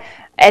by.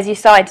 As you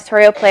saw in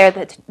Tutorial Player,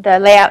 the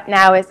layout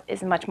now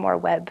is much more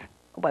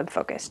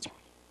web-focused.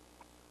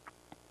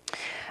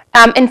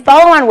 In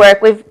follow-on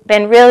work, we've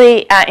been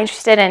really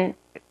interested in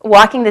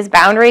walking this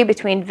boundary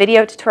between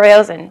video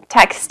tutorials and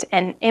text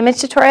and image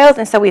tutorials.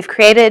 And so we've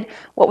created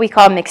what we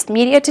call mixed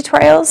media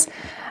tutorials.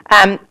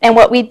 And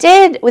what we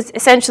did was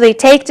essentially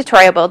take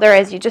Tutorial Builder,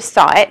 as you just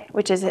saw it,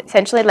 which is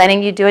essentially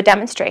letting you do a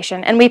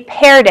demonstration, and we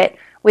paired it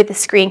with a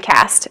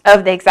screencast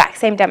of the exact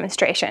same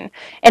demonstration.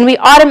 And we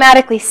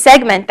automatically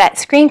segment that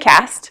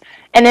screencast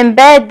and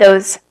embed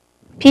those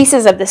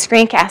pieces of the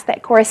screencast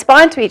that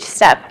correspond to each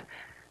step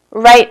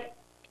right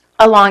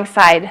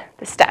alongside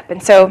the step.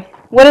 And so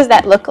what does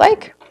that look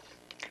like?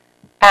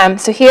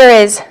 So here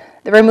is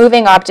the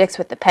removing objects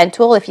with the pen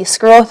tool. If you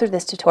scroll through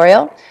this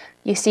tutorial,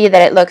 you see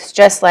that it looks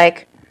just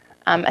like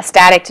a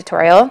static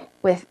tutorial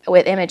with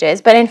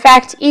images. But in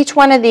fact, each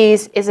one of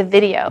these is a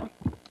video.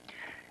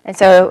 And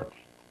so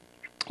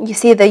you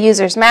see the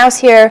user's mouse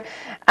here.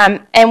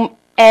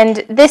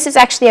 And this is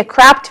actually a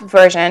cropped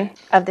version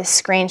of this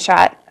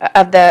screenshot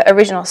of the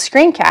original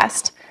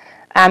screencast.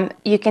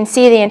 You can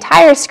see the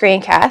entire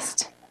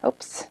screencast,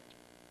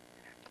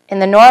 in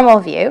the normal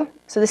view.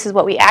 So this is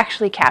what we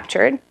actually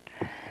captured.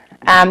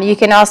 You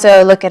can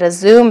also look at a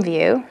zoom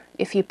view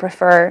if you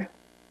prefer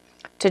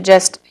to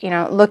just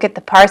look at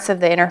the parts of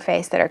the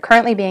interface that are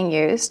currently being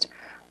used,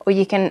 or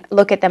you can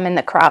look at them in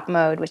the crop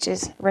mode, which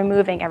is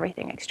removing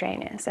everything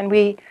extraneous. And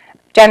we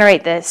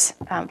generate this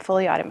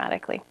fully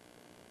automatically.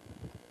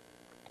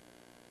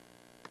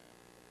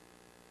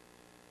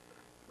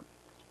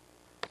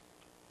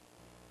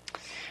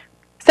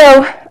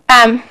 So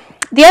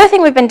the other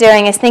thing we've been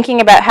doing is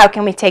thinking about how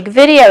can we take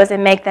videos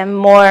and make them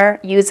more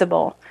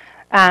usable.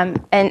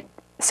 And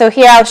so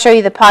here I'll show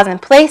you the pause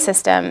and play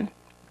system.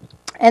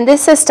 And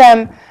this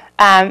system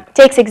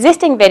takes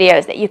existing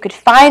videos that you could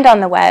find on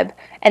the web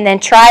and then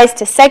tries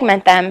to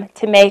segment them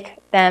to make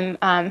them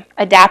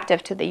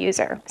adaptive to the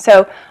user.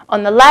 So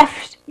on the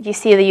left, you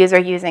see the user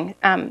using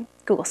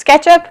Google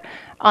SketchUp.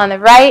 On the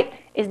right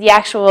is the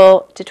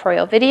actual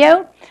tutorial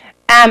video.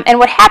 And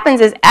what happens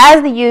is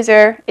as the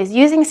user is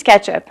using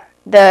SketchUp,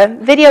 the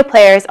video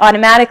player is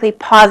automatically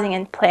pausing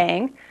and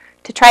playing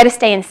to try to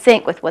stay in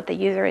sync with what the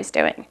user is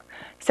doing.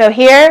 So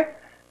here,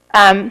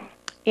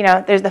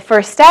 there's the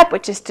first step,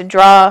 which is to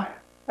draw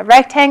a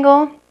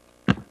rectangle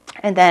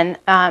and then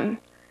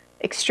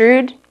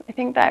extrude, I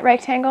think, that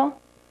rectangle.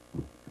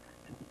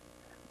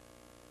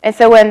 And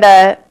so when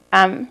the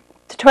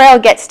tutorial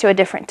gets to a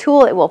different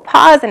tool, it will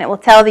pause and it will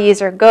tell the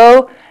user,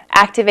 go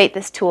activate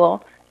this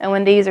tool. And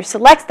when the user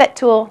selects that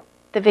tool,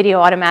 the video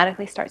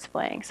automatically starts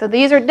playing. So the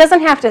user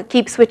doesn't have to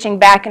keep switching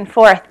back and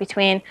forth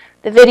between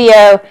the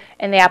video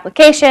and the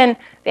application.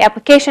 The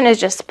application is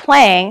just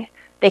playing.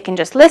 They can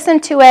just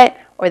listen to it,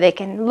 or they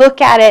can look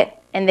at it,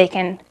 and they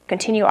can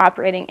continue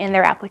operating in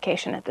their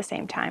application at the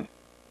same time.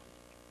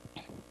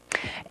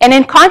 And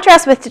in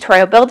contrast with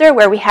Tutorial Builder,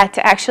 where we had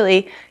to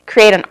actually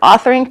create an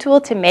authoring tool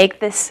to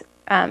make this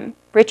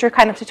richer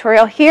kind of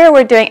tutorial, here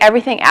we're doing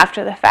everything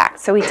after the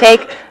fact. So we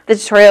take the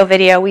tutorial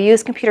video, we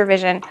use computer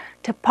vision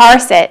to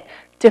parse it,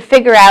 to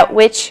figure out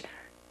which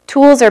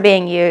tools are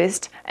being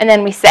used, and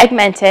then we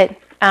segment it.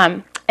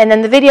 And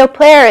then the video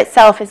player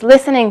itself is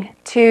listening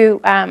to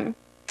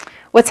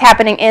what's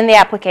happening in the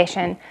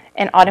application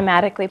and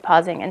automatically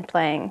pausing and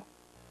playing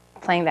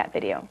that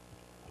video.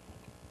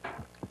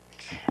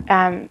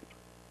 I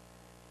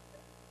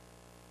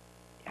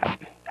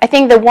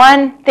think the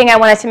one thing I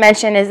wanted to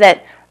mention is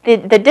that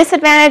the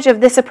disadvantage of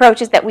this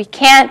approach is that we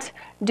can't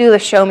do the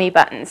show me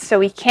buttons. So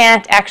we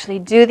can't actually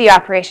do the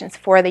operations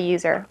for the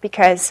user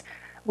because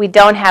we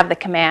don't have the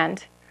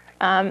command.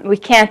 We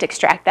can't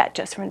extract that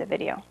just from the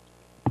video.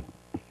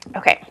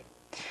 Okay.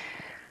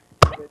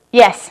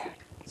 Yes?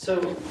 So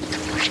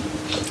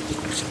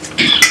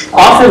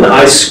often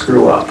I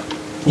screw up,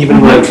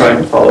 even when I'm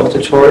trying to follow a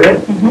tutorial.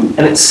 And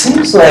it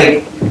seems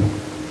like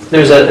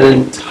there's an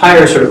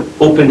entire sort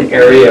of open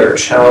area or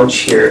challenge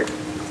here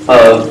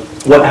of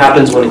what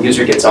happens when a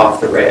user gets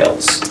off the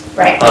rails.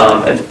 Right.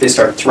 And if they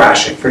start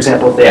thrashing. For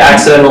example, if they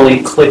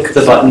accidentally click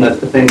the button that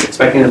the thing's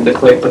expecting them to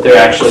click, but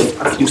they're actually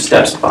a few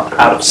steps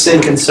out of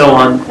sync and so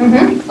on.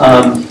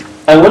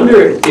 I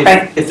wonder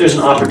if there's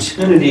an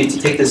opportunity to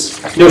take this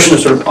notion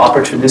of sort of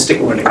opportunistic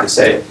learning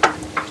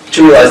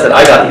to realize that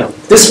I got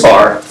this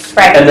far,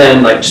 and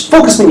then like just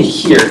focus me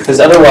here, because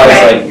otherwise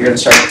like you're going to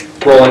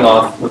start rolling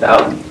off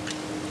without me.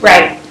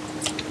 Right.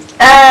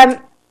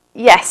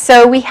 Yes.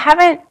 So we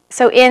haven't.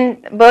 So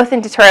in both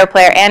in Tutorial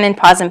Player and in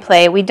Pause and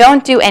Play, we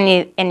don't do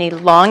any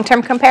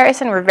long-term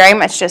comparison. We're very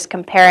much just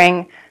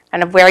comparing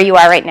kind of where you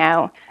are right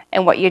now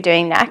and what you're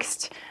doing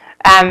next.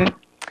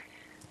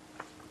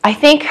 I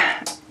think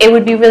it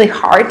would be really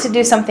hard to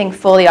do something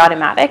fully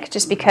automatic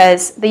just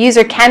because the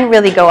user can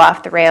really go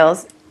off the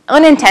rails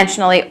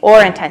unintentionally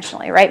or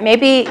intentionally, right?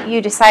 Maybe you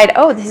decide,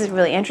 oh, this is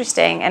really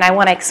interesting, and I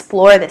want to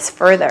explore this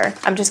further.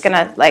 I'm just going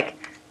to like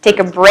take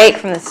a break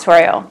from the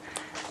tutorial.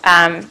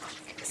 Or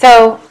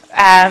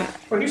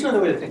here's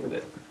another way to think of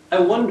it. I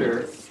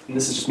wonder, and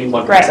this is just me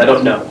wondering, because I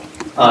don't know,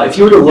 if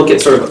you were to look at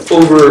sort of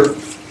over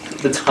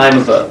the time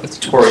of a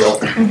tutorial,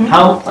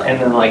 how, and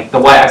then like the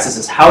y-axis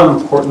is how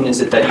important is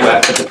it that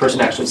that the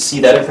person actually see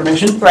that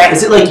information? Right.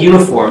 Is it like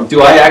uniform?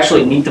 Do I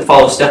actually need to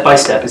follow step by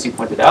step, as you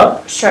pointed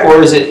out? Sure.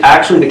 Or is it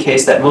actually the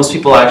case that most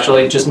people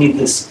actually just need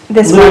this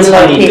little one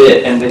tiny little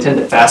bit, and they tend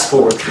to fast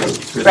forward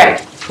through Right.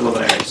 the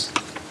preliminaries?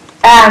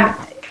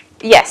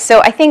 Yes, so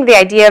I think the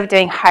idea of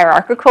doing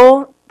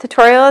hierarchical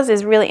tutorials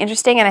is really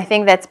interesting, and I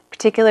think that's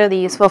particularly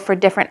useful for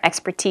different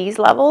expertise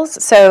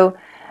levels. So,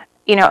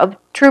 you know, a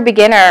true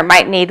beginner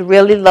might need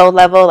really low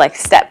level, like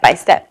step by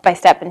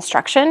step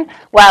instruction,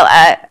 while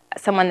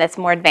someone that's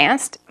more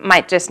advanced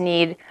might just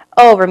need,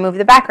 oh, remove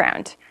the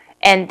background.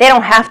 And they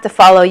don't have to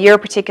follow your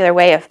particular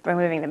way of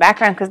removing the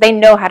background because they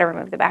know how to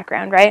remove the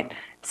background, right?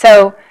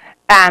 So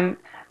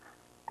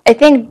I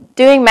think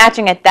doing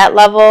matching at that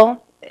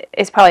level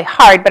is probably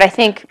hard, but I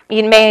think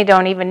you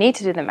don't even need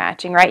to do the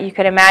matching, right? You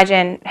could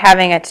imagine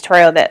having a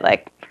tutorial that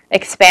like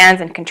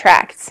expands and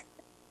contracts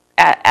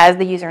as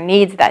the user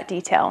needs that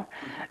detail.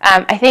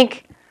 I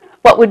think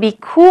what would be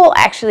cool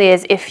actually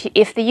is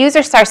if the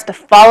user starts to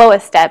follow a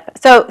step.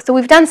 So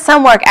we've done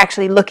some work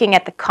actually looking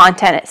at the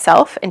content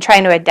itself and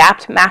trying to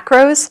adapt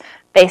macros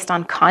based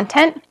on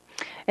content.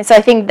 And so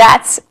I think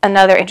that's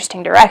another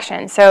interesting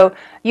direction. So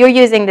you're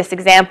using this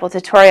example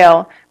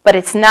tutorial, but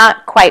it's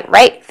not quite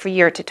right for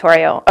your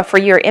tutorial or for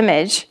your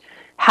image.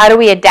 How do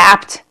we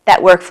adapt that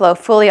workflow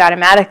fully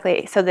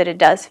automatically so that it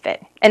does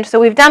fit? And so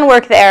we've done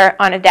work there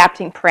on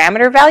adapting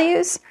parameter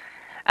values,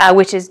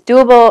 which is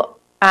doable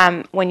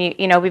when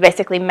we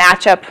basically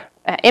match up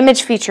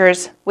image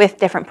features with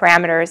different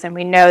parameters, and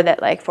we know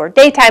that like for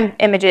daytime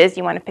images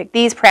you want to pick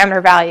these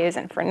parameter values,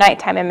 and for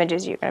nighttime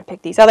images you're going to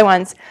pick these other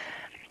ones.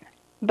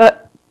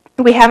 But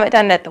we haven't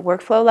done it at the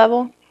workflow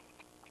level,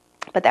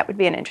 but that would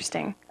be an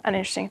interesting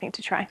thing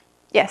to try.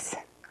 Yes.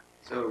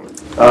 So,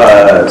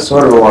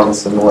 sort of along a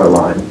similar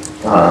line,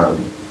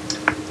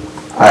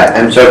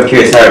 I'm sort of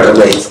curious how it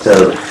relates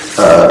to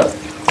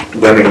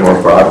learning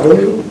more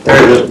broadly,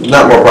 or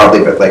not more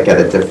broadly, but like at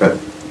a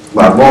different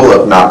level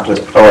of not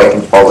just, oh, I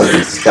can follow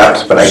these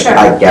steps, but Sure.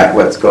 I get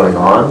what's going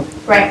on.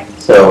 Right.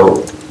 So,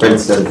 for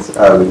instance,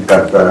 we've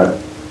got the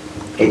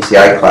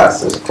HCI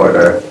class this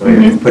quarter.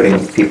 We're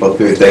putting people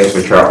through things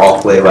which are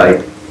awfully like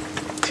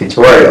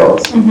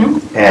tutorials,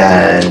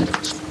 and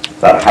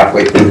about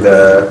halfway through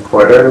the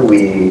quarter,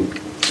 we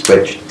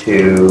switched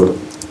to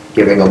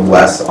giving them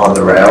less on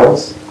the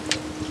rails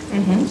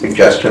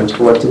suggestions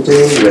for what to do,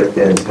 with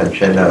the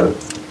intention of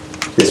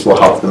this will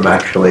help them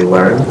actually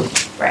learn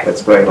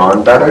what's going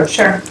on better.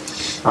 Sure.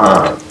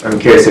 I'm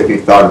curious if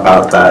you've thought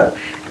about that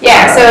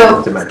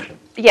dimension.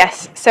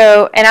 Yes.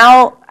 So, and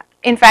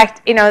in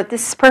fact,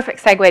 this is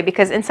perfect segue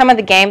because in some of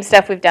the game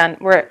stuff we've done,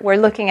 we're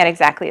looking at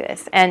exactly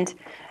this. And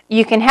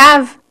you can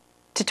have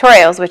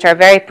tutorials which are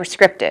very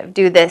prescriptive,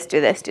 do this,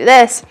 do this, do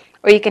this,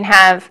 or you can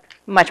have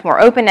much more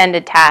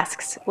open-ended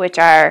tasks which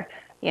are,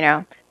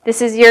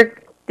 this is your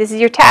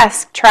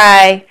task,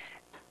 try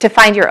to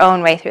find your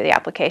own way through the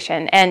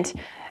application. And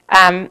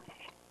I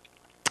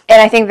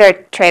think there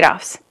are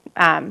trade-offs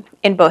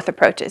in both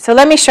approaches. So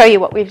let me show you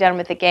what we've done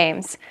with the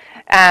games.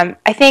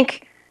 I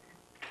think,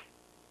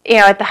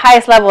 at the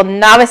highest level,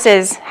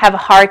 novices have a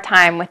hard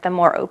time with the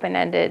more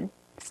open-ended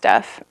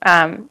stuff.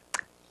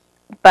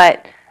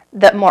 But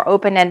the more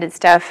open-ended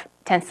stuff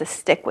tends to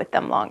stick with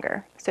them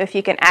longer. So if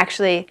you can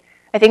actually,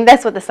 I think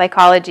that's what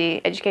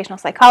the educational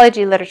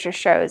psychology literature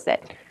shows,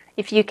 that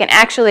if you can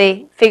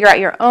actually figure out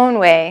your own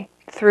way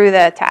through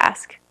the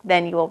task,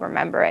 then you will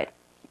remember it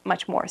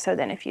much more so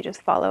than if you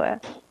just follow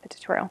a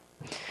tutorial.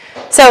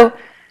 So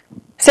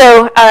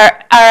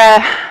our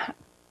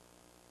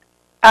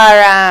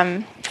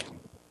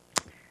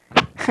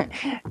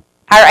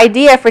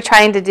idea for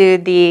trying to do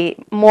the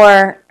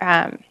more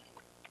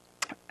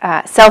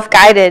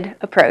self-guided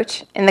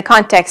approach in the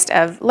context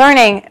of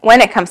learning when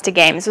it comes to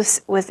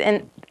games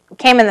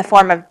came in the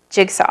form of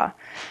Jigsaw.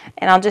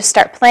 And I'll just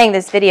start playing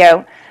this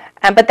video.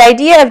 But the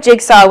idea of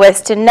Jigsaw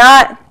was to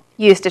not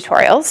use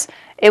tutorials.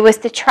 It was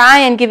to try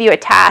and give you a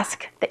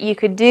task that you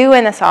could do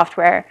in the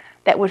software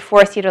that would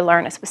force you to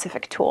learn a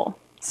specific tool.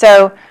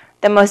 So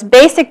the most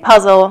basic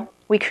puzzle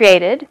we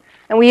created,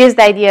 and we used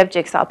the idea of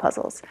jigsaw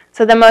puzzles.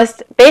 So the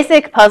most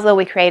basic puzzle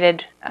we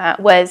created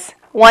was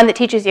one that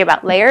teaches you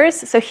about layers.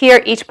 So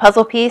here, each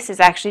puzzle piece is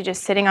actually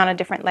just sitting on a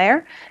different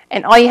layer.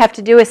 And all you have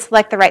to do is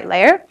select the right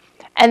layer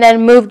and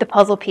then move the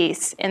puzzle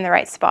piece in the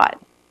right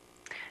spot.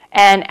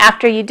 And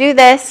after you do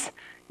this,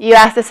 you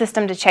ask the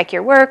system to check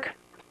your work,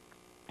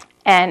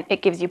 and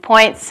it gives you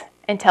points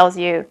and tells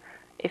you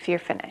if you're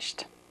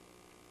finished.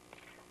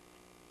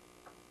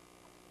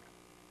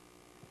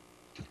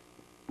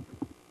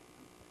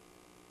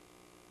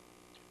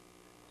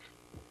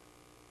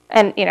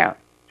 And,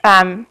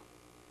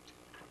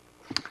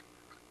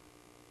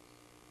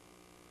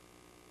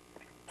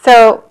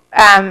 so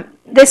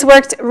this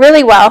worked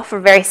really well for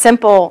very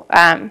simple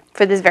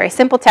for this very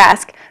simple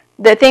task.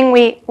 The thing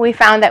we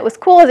found that was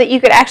cool is that you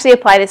could actually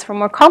apply this for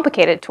more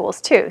complicated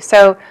tools too.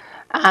 So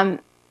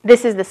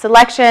this is the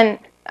selection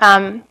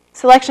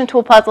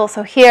tool puzzle.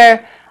 So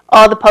here,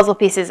 all the puzzle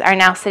pieces are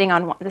now sitting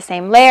on the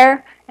same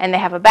layer, and they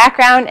have a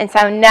background. And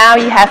so now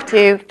you have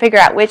to figure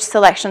out which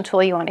selection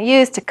tool you want to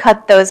use to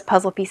cut those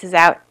puzzle pieces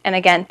out, and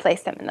again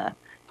place them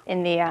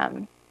in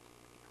the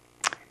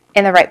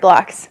right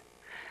blocks.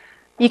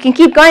 You can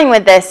keep going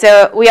with this.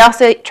 So we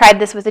also tried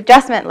this with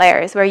adjustment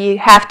layers, where you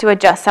have to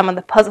adjust some of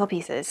the puzzle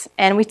pieces,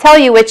 and we tell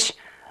you which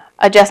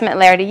adjustment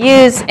layer to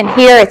use. And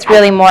here, it's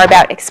really more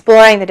about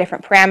exploring the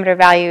different parameter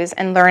values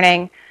and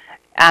learning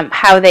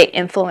how they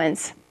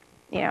influence,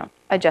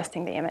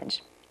 adjusting the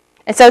image.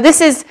 And so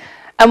this is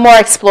a more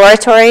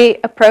exploratory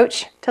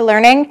approach to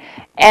learning.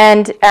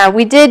 And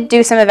we did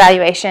do some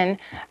evaluation.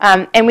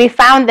 And we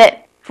found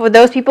that for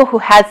those people who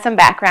had some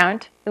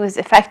background, it was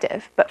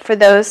effective. But for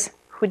those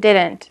who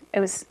didn't, it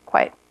was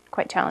quite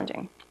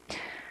challenging.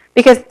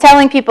 Because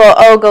telling people,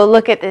 oh, go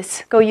look at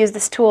this, go use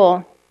this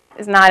tool,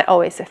 is not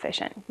always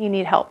sufficient. You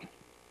need help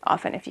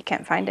often if you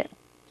can't find it.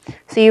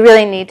 So you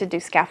really need to do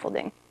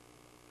scaffolding.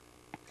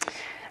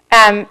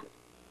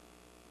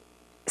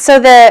 So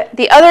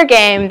the other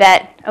game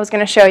that I was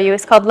going to show you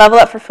is called Level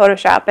Up for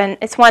Photoshop, and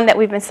it's one that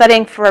we've been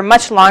studying for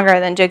much longer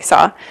than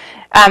Jigsaw.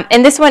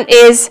 And this one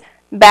is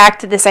back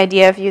to this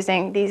idea of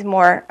using these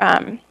more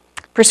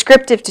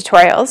prescriptive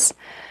tutorials.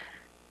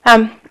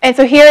 And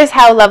so here is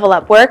how Level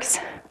Up works.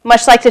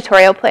 Much like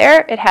Tutorial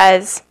Player, it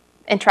has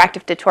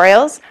interactive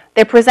tutorials.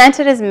 They're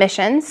presented as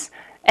missions,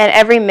 and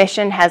every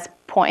mission has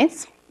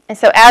points. And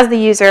so as the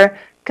user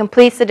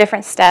completes the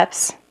different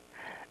steps,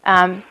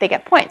 they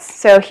get points.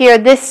 So here,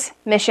 this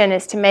mission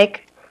is to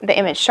make the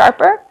image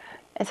sharper.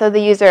 And so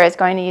the user is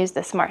going to use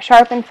the Smart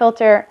Sharpen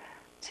filter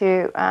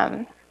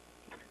to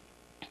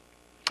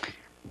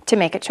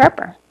make it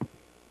sharper.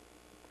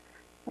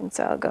 And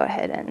so I'll go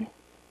ahead and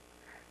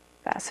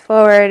fast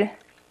forward.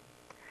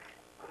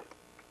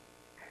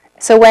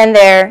 So when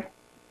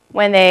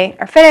they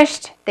are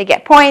finished, they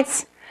get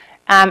points.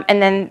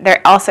 And then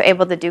they're also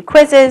able to do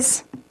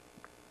quizzes.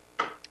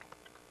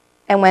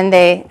 And when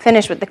they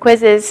finish with the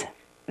quizzes,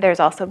 there's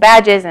also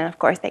badges, and of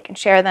course they can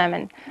share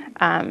them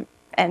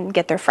and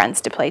get their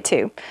friends to play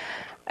too.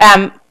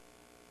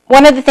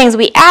 One of the things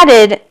we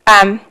added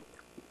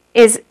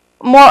is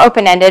more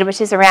open-ended,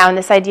 which is around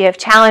this idea of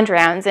challenge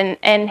rounds.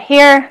 And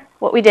here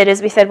what we did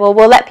is we said, well,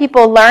 we'll let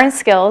people learn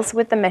skills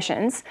with the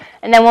missions,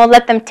 and then we'll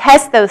let them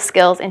test those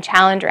skills in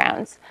challenge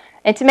rounds.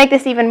 And to make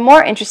this even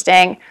more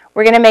interesting,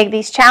 we're going to make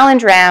these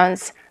challenge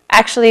rounds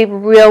actually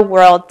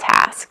real-world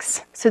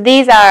tasks. So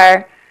these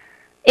are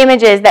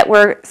images that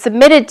were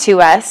submitted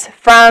to us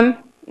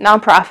from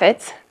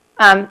nonprofits,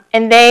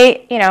 and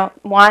they,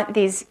 want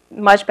these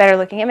much better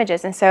looking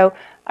images. And so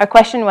our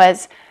question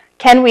was,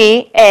 can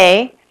we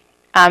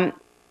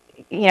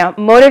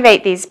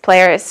motivate these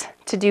players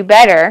to do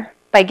better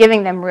by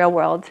giving them real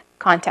world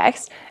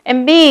context,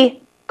 and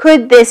B,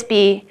 could this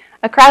be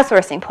a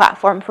crowdsourcing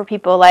platform for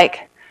people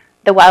like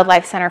the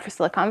Wildlife Center for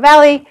Silicon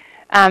Valley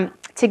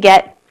to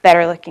get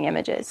better looking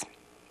images?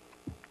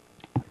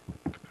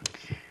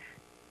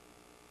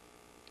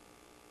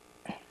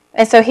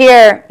 And so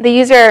here, the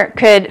user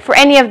could, for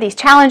any of these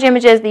challenge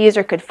images, the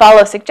user could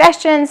follow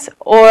suggestions,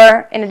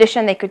 or in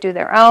addition, they could do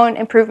their own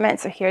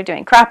improvements. So here,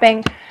 doing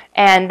cropping,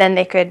 and then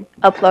they could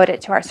upload it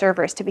to our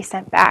servers to be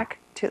sent back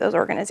to those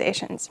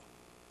organizations.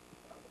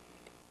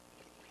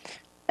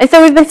 And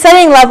so we've been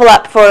setting Level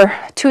Up for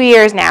 2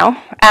 years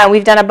now.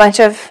 We've done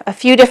a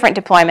few different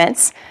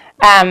deployments.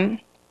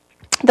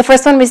 The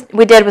first one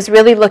we did was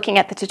really looking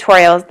at the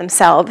tutorials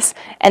themselves,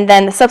 and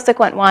then the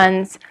subsequent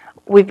ones,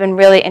 we've been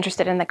really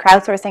interested in the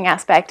crowdsourcing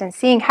aspect and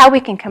seeing how we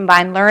can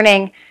combine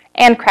learning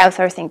and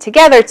crowdsourcing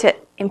together to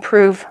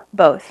improve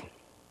both.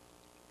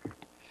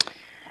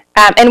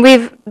 And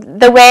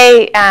the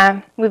way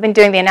we've been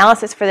doing the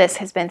analysis for this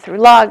has been through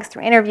logs,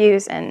 through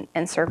interviews,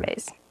 and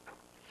surveys.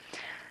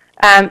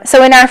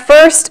 So in our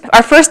first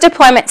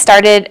deployment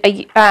started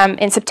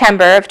in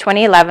September of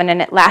 2011,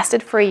 and it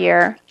lasted for a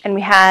year, and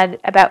we had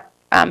about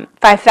over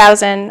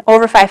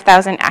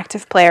 5,000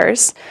 active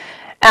players.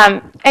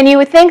 And you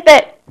would think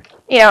that,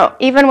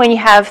 even when you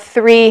have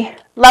 3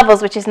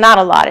 levels, which is not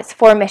a lot, it's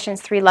 4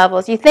 missions, 3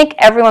 levels, you think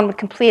everyone would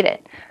complete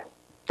it.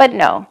 But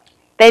no,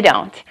 they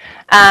don't.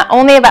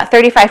 Only about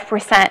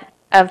 35%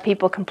 of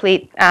people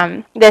complete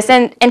this.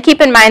 And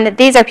keep in mind that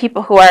these are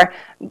people who are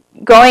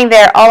going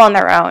there all on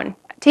their own.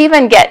 To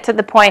even get to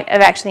the point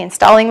of actually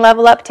installing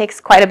Level Up takes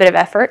quite a bit of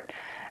effort.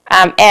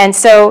 And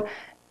so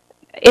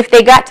if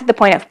they got to the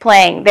point of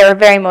playing, they were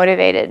very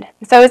motivated.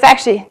 So it was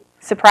actually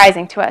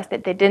surprising to us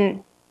that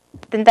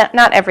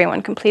not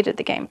everyone completed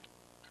the game.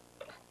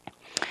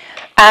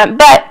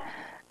 But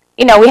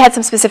we had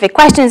some specific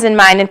questions in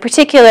mind. In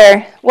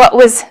particular,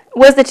 was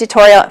the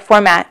tutorial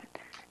format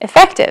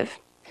effective?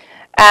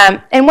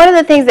 And one of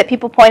the things that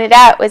people pointed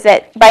out was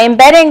that by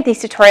embedding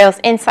these tutorials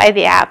inside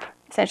the app,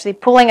 essentially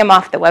pulling them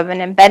off the web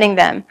and embedding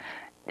them,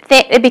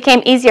 it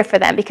became easier for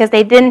them because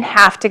they didn't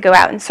have to go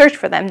out and search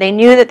for them. They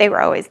knew that they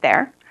were always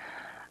there.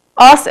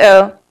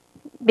 Also,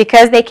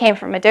 because they came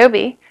from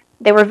Adobe,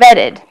 they were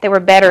vetted. They were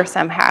better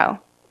somehow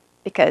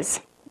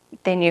because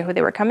they knew who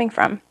they were coming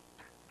from.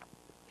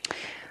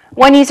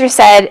 One user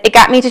said, "It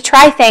got me to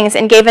try things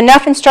and gave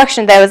enough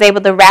instruction that I was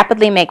able to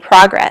rapidly make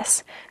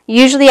progress.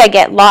 Usually I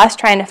get lost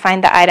trying to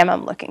find the item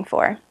I'm looking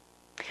for."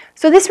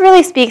 So this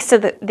really speaks to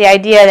the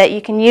idea that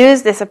you can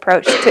use this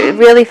approach to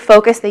really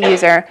focus the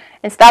user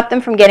and stop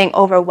them from getting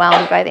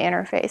overwhelmed by the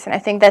interface. And I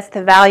think that's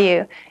the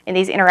value in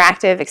these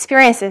interactive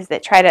experiences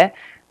that try to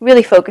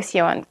really focus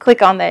you on,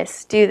 click on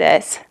this, do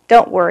this,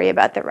 don't worry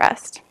about the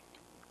rest.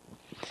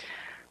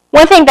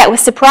 One thing that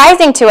was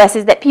surprising to us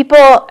is that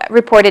people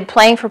reported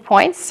playing for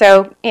points,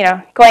 so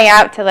going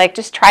out to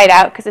just try it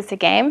out because it's a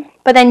game,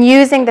 but then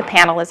using the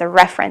panel as a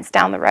reference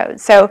down the road.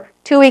 So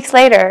 2 weeks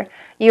later,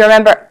 you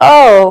remember,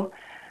 oh,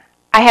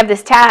 I have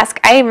this task.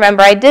 I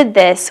remember I did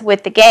this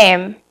with the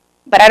game,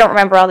 but I don't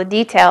remember all the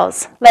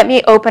details. Let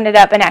me open it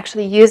up and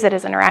actually use it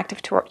as an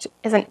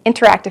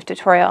interactive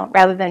tutorial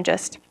rather than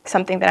just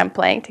something that I'm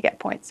playing to get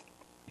points.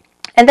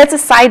 And that's a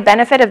side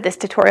benefit of this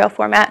tutorial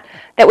format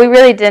that we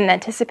really didn't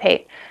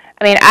anticipate.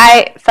 I mean,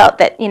 I felt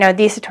that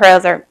these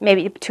tutorials are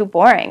maybe too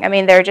boring. I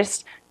mean, they're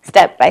just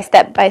step by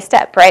step by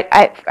step, right?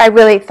 I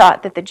really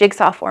thought that the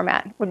jigsaw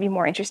format would be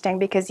more interesting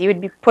because you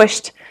would be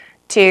pushed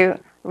to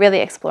really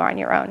explore on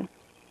your own.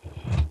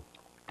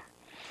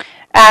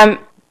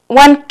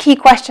 One key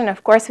question,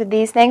 of course, with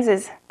these things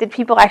is, did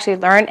people actually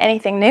learn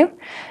anything new?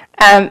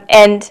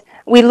 And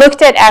we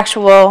looked at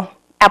actual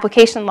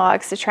application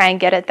logs to try and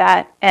get at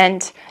that.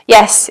 And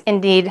yes,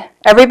 indeed,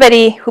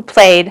 everybody who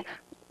played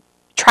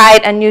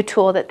tried a new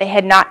tool that they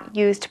had not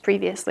used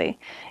previously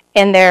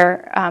in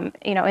their,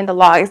 in the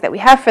logs that we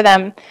have for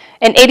them.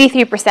 And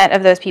 83%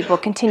 of those people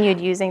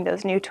continued using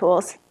those new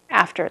tools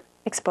after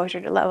exposure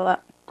to Level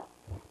Up.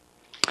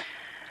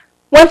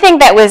 One thing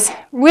that was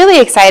really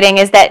exciting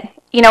is that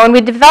when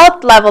we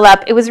developed Level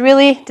Up, it was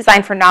really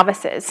designed for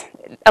novices.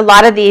 A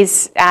lot of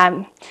these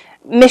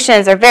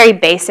missions are very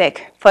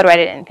basic photo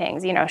editing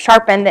things.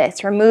 Sharpen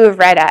this, remove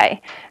red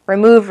eye,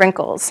 remove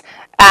wrinkles.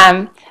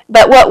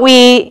 But what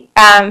we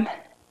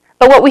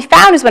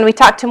found is when we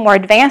talked to more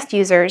advanced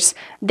users,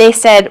 they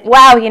said,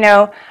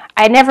 "Wow,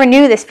 I never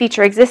knew this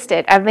feature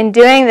existed. I've been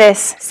doing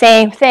this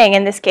same thing."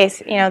 In this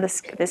case,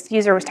 this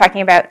user was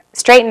talking about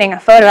straightening a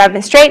photo. I've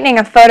been straightening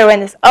a photo in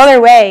this other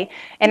way,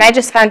 and I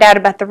just found out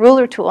about the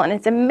ruler tool, and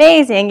it's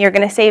amazing. You're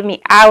going to save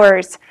me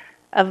hours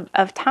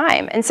of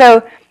time. And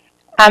so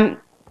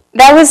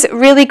that was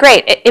really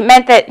great. It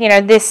meant that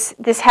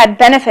this had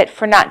benefit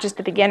for not just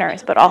the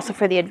beginners, but also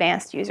for the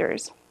advanced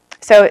users.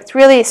 So it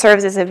really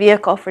serves as a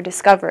vehicle for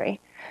discovery,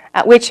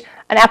 which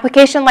an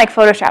application like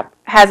Photoshop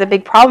has a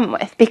big problem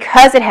with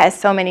because it has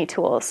so many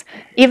tools.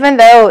 Even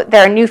though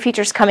there are new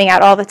features coming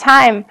out all the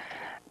time,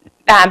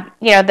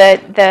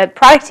 the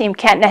product team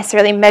can't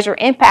necessarily measure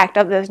impact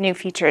of those new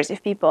features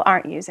if people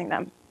aren't using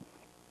them.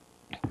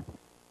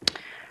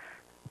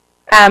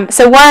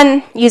 So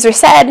one user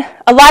said,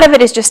 "A lot of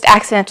it is just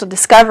accidental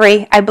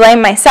discovery. I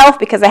blame myself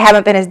because I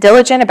haven't been as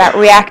diligent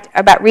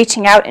about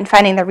reaching out and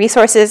finding the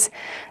resources.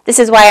 This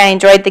is why I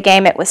enjoyed the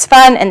game. It was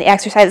fun, and the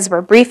exercises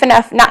were brief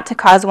enough not to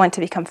cause one to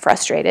become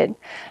frustrated.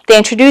 They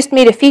introduced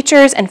me to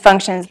features and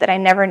functions that I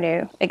never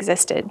knew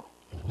existed."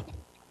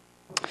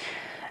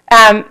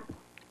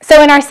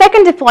 So in our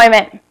second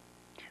deployment,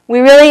 we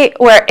really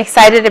were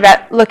excited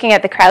about looking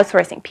at the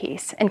crowdsourcing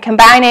piece and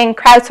combining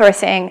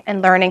crowdsourcing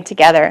and learning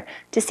together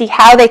to see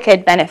how they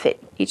could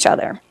benefit each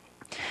other.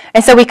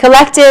 And so we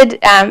collected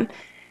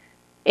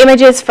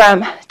images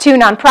from 2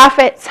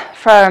 nonprofits,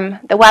 from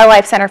the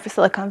Wildlife Center for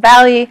Silicon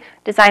Valley,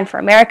 Design for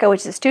America,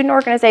 which is a student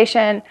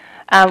organization.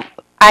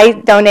 I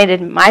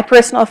donated my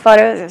personal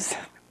photos. It was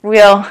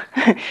real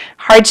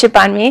hardship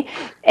on me.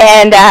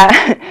 And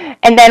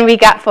then we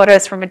got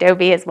photos from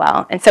Adobe as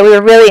well. And so we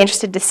were really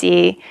interested to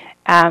see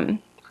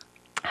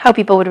how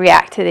people would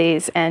react to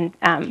these, and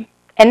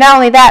not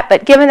only that,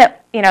 but given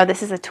that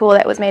this is a tool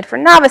that was made for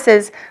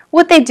novices,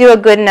 would they do a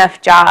good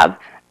enough job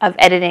of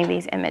editing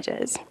these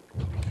images?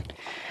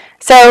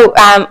 So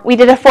we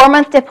did a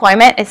 4-month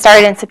deployment. It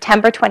started in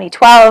September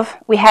 2012.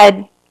 We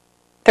had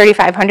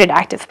 3,500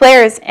 active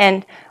players,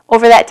 and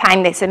over that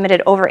time they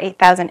submitted over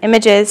 8,000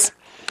 images.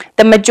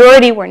 The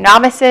majority were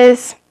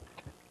novices,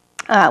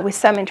 with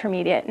some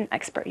intermediate and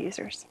expert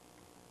users.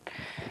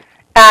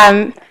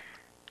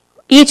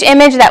 Each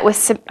image that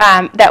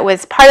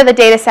was part of the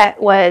data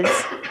set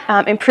was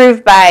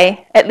improved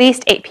by at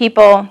least 8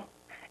 people,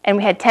 and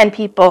we had 10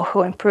 people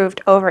who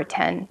improved over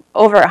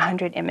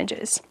 100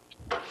 images.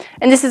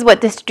 And this is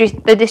what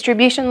the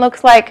distribution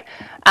looks like.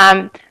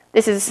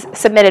 This is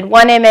submitted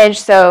 1 image,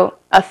 so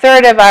a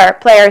third of our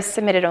players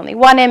submitted only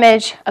 1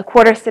 image, a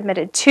quarter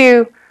submitted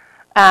 2,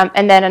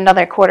 and then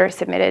another quarter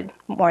submitted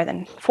more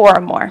than 4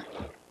 or more.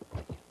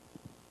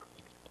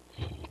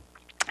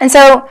 And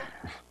so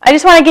I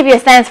just want to give you a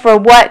sense for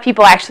what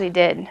people actually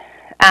did.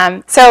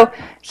 So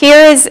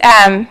here's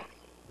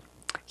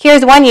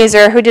one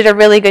user who did a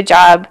really good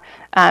job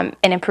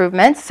in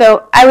improvements.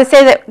 So I would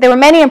say that there were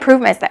many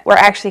improvements that were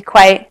actually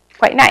quite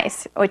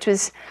nice, which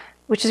is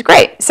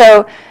great.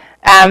 So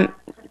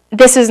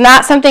this is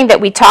not something that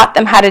we taught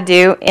them how to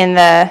do in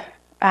the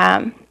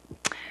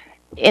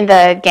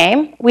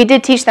game. We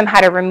did teach them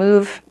how to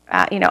remove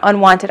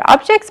unwanted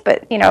objects,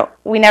 but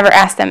we never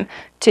asked them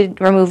to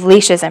remove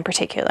leashes in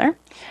particular.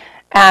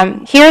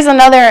 Here's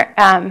another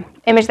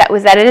image that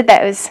was edited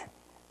that was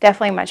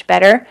definitely much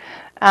better.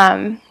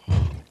 For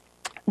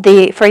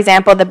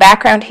example, the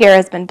background here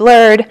has been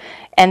blurred,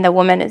 and the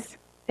woman is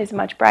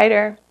much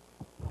brighter.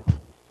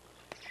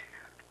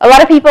 A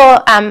lot of people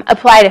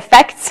applied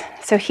effects.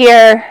 So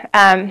here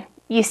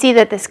you see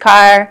that this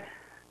car,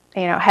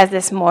 has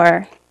this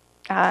more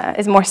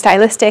is more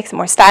stylistic,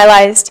 more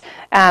stylized.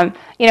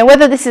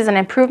 Whether this is an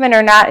improvement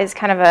or not is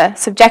kind of a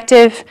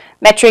subjective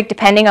metric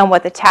depending on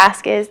what the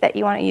task is that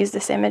you want to use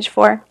this image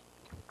for.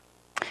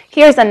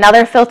 Here's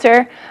another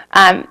filter.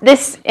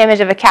 This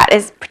image of a cat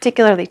is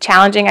particularly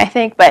challenging, I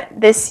think, but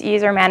this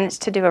user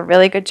managed to do a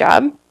really good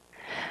job.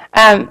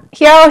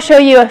 Here I'll show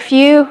you a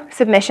few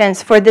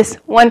submissions for this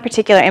one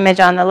particular image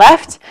on the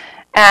left.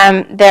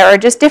 They are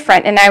just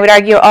different, and I would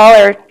argue all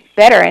are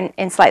better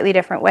in slightly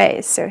different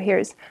ways. So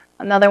here's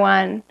another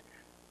one,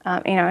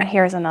 and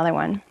here's another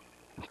one.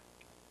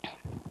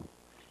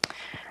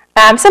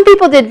 Some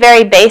people did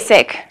very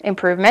basic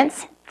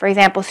improvements, for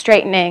example,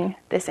 straightening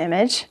this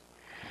image.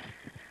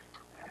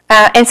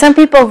 And some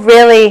people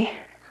really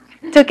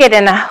took it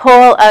in a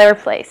whole other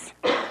place.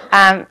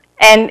 And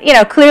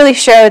clearly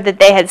showed that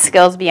they had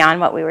skills beyond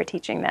what we were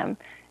teaching them.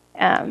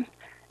 And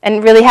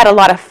really had a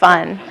lot of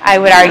fun, I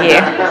would argue,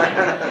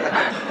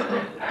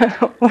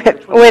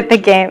 with the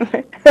game.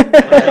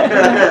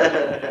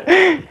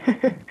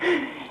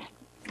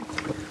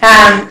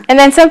 And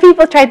then some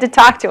people tried to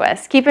talk to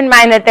us. Keep in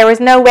mind that there was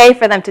no way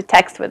for them to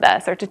text with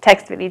us or to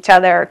text with each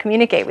other or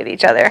communicate with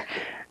each other.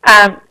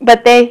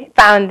 But they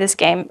found this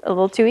game a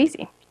little too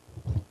easy.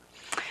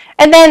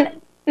 And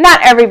then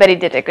not everybody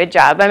did a good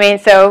job.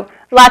 So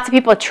lots of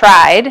people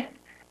tried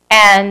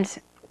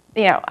and,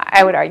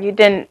 I would argue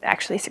didn't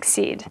actually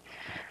succeed.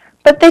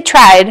 But they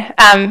tried.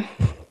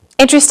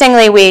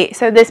 Interestingly,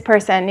 so this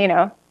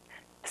person,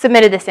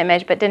 submitted this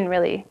image but didn't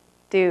really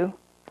do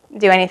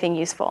anything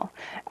useful.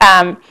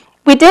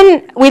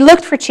 We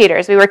looked for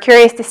cheaters. We were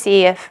curious to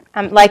see if,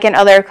 like in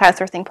other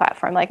crowdsourcing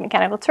platform like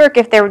Mechanical Turk,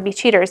 if there would be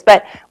cheaters.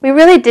 But we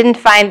really didn't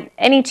find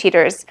any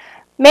cheaters,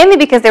 mainly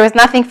because there was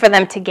nothing for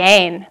them to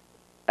gain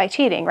by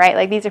cheating, right?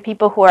 Like these are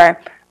people who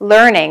are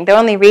learning. The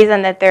only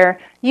reason that they're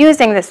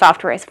using the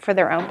software is for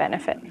their own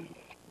benefit.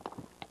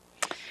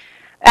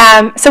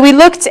 So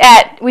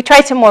we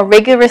tried to more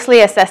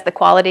rigorously assess the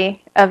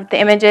quality of the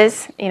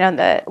images.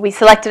 We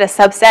selected a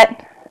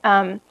subset.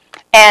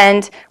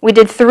 And we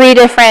did 3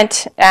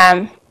 different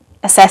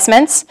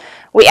assessments.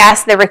 We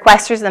asked the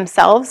requesters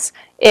themselves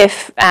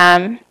if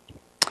the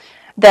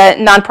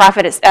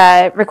nonprofit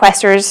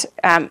requesters,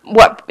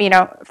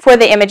 for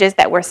the images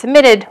that were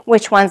submitted,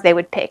 which ones they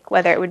would pick,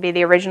 whether it would be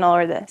the original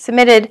or the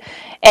submitted.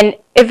 And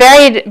it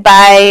varied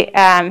by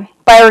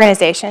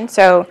organization.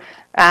 So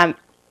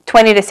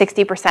 20 to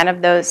 60%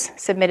 of those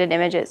submitted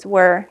images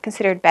were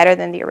considered better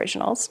than the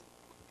originals.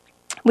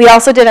 We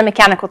also did a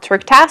Mechanical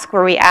Turk task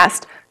where we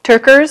asked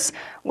Turkers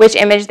which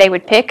image they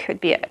would pick. It would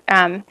be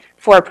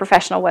for a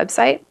professional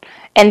website.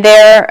 And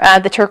there,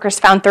 the Turkers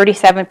found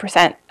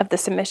 37% of the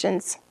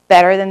submissions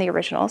better than the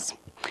originals.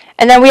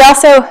 And then we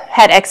also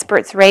had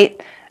experts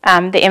rate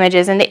the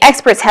images. And the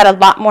experts had a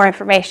lot more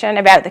information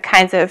about the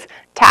kinds of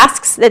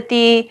tasks that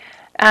the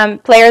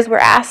players were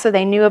asked. So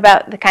they knew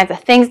about the kinds of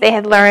things they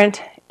had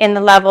learned in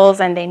the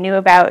levels, and they knew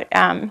about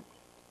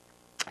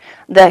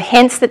the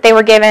hints that they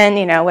were given,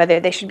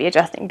 whether they should be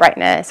adjusting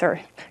brightness or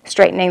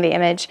straightening the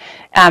image.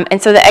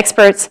 And so the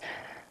experts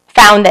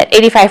found that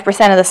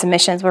 85% of the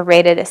submissions were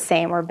rated as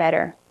same or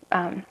better.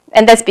 And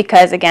that's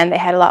because, again, they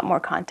had a lot more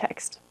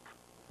context.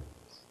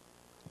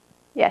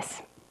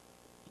 Yes?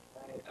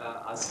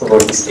 I asked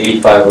about this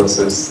 85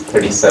 versus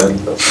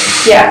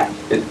 37%. Yeah.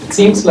 It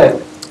seems like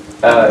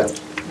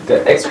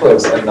the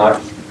experts are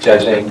not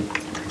judging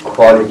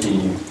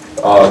quality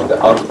of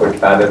the output,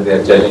 rather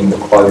they're judging the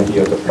quality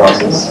of the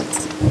process.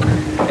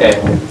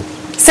 And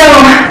so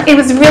it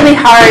was really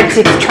hard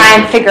to try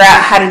and figure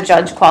out how to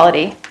judge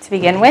quality to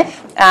begin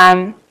with.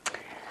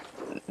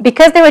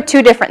 Because there were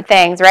 2 different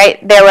things,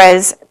 right? There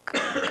was,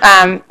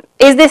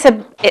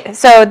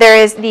 so there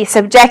is the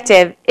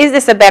subjective, is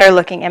this a better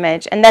looking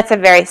image? And that's a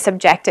very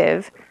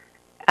subjective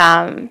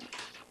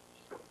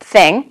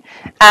thing.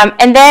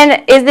 And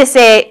then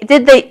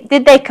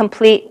did they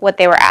complete what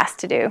they were asked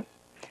to do?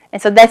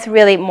 And so that's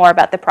really more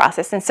about the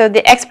process. And so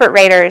the expert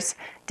raters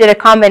did a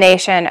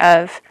combination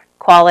of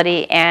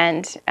quality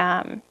and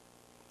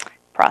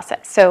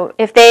process. So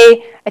I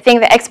think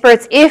the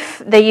experts, if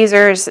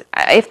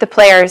the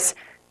players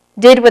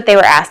did what they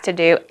were asked to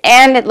do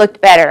and it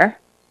looked better,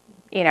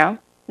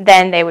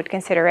 then they would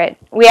consider it.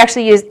 We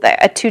actually used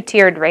a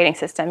 2-tiered rating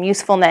system,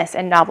 usefulness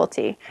and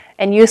novelty.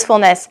 And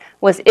usefulness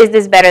was, is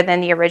this better than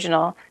the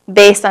original,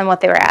 based on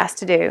what they were asked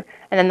to do?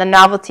 And then the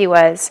novelty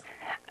was,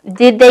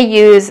 did they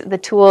use the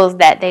tools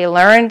that they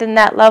learned in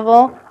that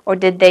level, or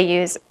did they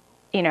use,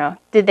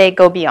 did they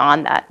go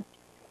beyond that?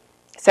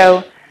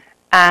 So,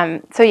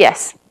 so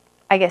yes,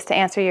 I guess to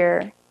answer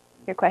your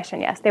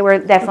question, yes, they were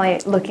definitely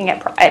looking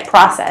at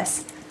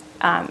process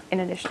in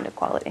addition to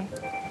quality.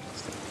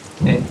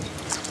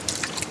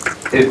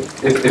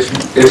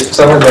 If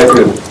someone were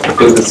to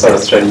do this sort of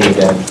study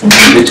again,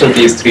 which of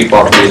these three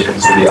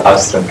populations would you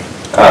ask them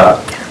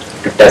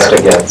to test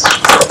against?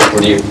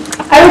 Would you?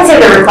 I would say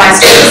the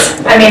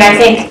requesters. I mean, I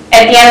think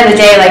at the end of the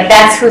day, like,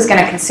 that's who's going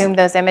to consume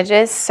those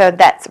images, so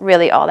that's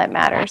really all that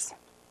matters.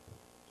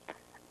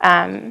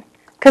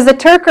 Because the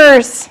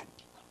Turkers,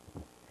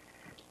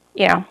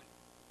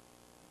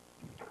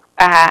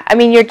 I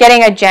mean, you're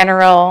getting a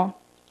general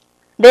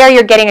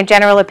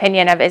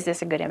opinion of, is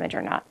this a good image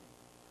or not?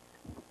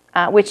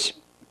 Which,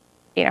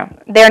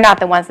 they're not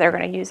the ones that are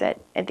going to use it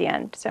at the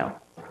end. So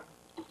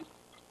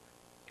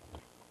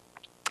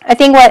I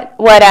think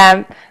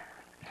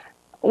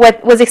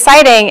what was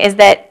exciting is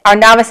that our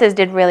novices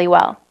did really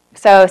well.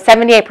 So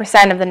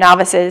 78% of the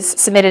novices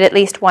submitted at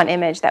least one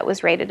image that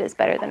was rated as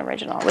better than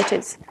original, which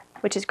is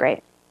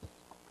great.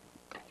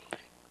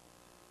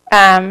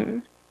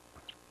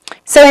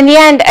 So in the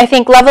end, I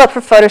think Level Up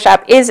for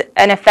Photoshop is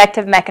an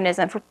effective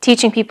mechanism for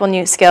teaching people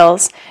new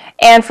skills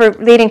and for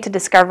leading to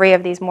discovery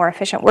of these more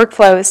efficient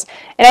workflows.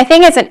 And I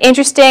think it's an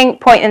interesting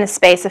point in the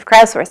space of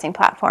crowdsourcing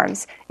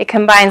platforms. It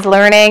combines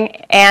learning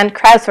and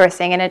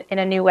crowdsourcing in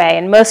a new way.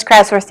 And most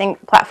crowdsourcing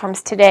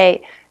platforms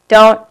today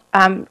don't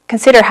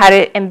consider how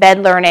to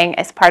embed learning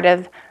as part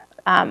of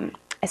the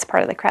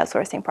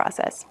crowdsourcing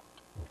process.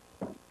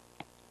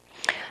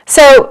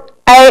 So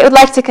I would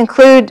like to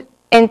conclude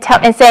in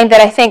saying that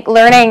I think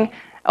learning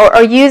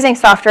or using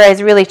software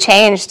has really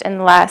changed in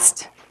the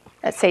last,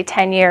 let's say,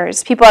 10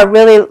 years. People are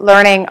really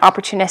learning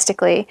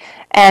opportunistically,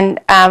 and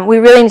we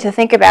really need to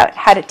think about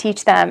how to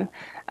teach them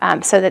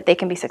so that they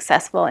can be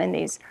successful in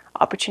these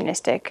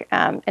opportunistic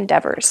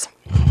endeavors.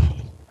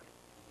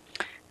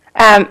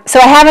 So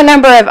I have a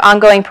number of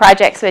ongoing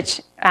projects, which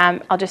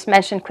I'll just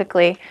mention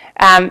quickly.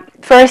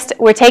 First,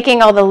 we're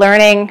taking all the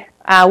learning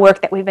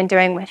work that we've been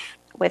doing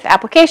with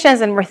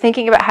applications, and we're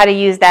thinking about how to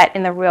use that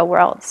in the real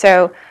world.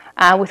 So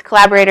with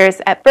collaborators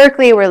at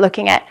Berkeley, we're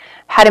looking at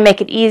how to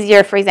make it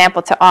easier, for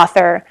example, to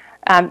author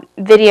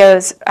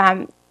videos,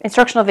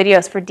 instructional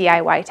videos for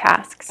DIY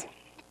tasks.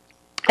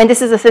 And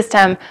this is a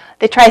system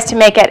that tries to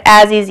make it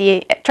as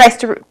easy, it tries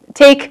to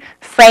take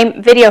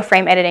video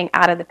frame editing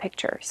out of the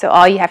picture. So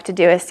all you have to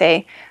do is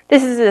say,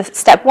 this is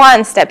step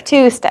 1, step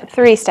 2, step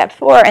 3, step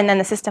 4, and then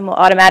the system will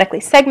automatically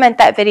segment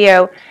that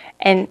video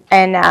and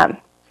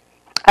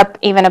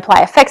even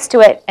apply effects to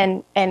it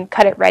and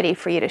cut it ready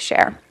for you to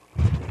share.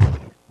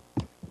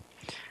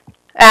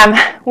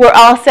 We're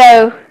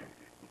also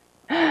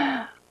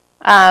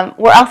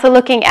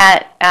looking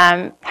at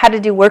how to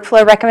do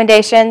workflow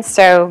recommendations.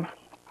 So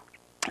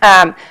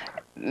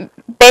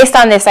based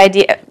on this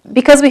idea,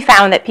 because we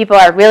found that people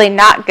are really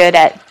not good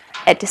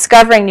at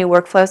discovering new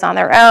workflows on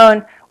their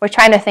own, we're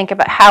trying to think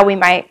about how we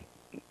might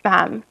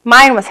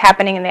mine what's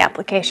happening in the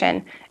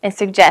application and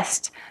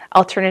suggest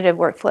alternative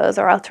workflows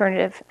or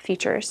alternative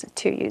features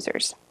to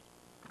users.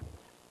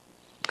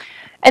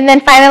 And then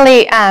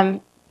finally,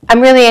 I'm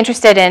really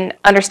interested in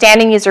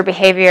understanding user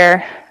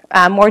behavior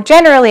more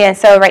generally, and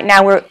so right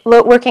now we're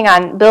working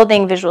on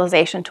building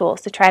visualization tools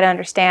to try to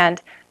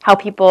understand how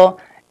people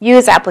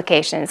use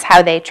applications,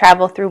 how they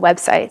travel through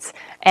websites,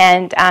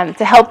 and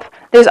to help.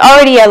 There's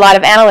already a lot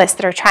of analysts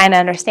that are trying to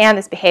understand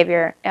this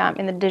behavior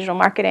in the digital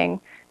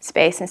marketing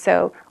space, and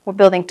so we're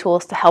building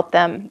tools to help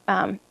them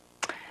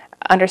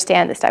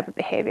understand this type of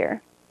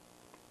behavior.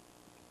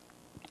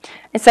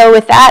 And so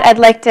with that, I'd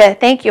like to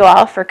thank you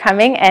all for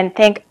coming and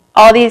thank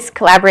all these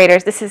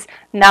collaborators. This is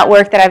not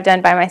work that I've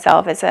done by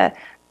myself. It's a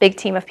big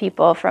team of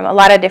people from a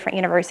lot of different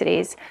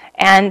universities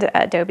and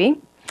Adobe.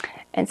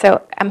 And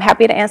so I'm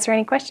happy to answer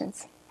any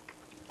questions.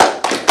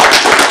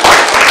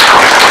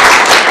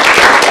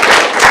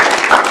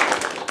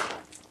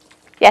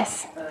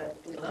 Yes?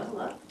 In Level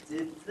Up,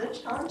 did the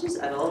challenges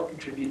at all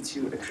contribute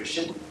to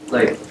attrition?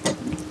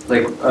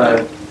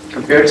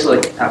 Compared to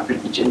after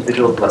each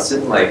individual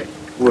lesson,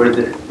 were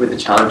the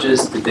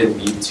challenges, did they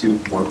lead to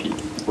more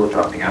people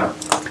dropping out?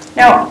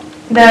 No,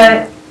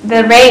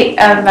 the rate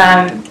of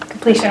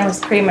completion was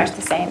pretty much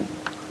the same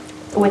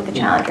with the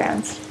challenge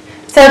rounds.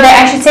 So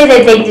I should say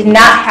that they did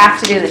not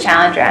have to do the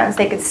challenge rounds.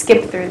 They could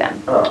skip through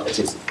them. Oh, I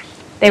see.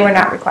 They were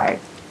not required.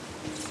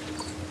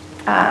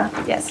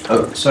 Yes.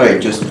 Oh, sorry,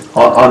 just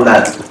on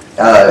that,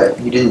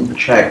 you didn't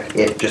check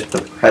if just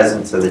the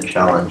presence of the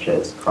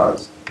challenges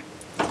caused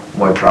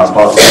more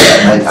drop-offs.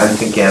 I'm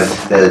thinking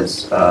of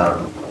there's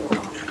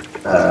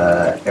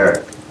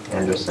Eric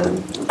Anderson,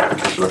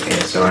 who's working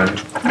at Soren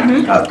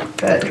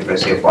up at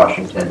University of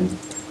Washington,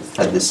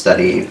 had this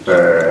study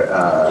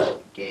for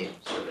games.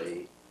 So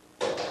they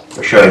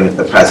were showing that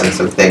the presence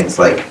of things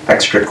like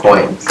extra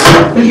coins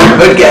that you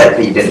could get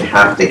but you didn't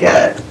have to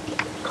get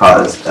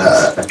caused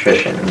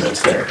attrition in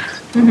those games.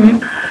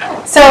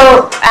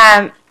 So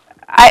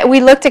we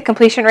looked at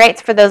completion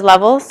rates for those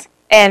levels,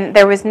 and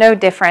there was no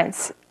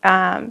difference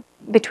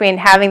between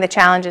having the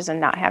challenges and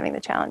not having the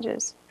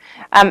challenges.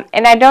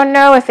 And I don't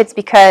know if it's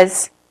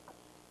because,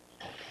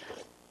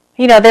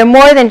 they're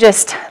more than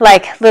just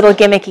like little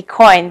gimmicky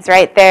coins,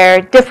 right?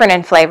 They're different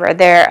in flavor.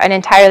 They're an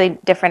entirely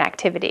different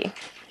activity.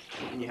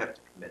 You have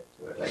to commit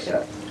to it, I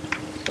guess.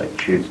 Like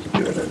choose to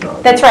do it or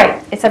not. That's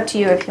right. It's up to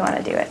you if you want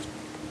to do it.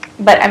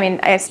 But I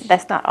mean, I guess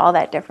that's not all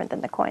that different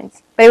than the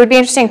coins. But it would be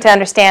interesting to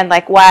understand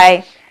like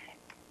why,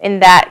 in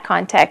that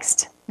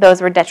context,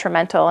 those were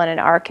detrimental, and in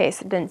our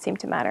case, it didn't seem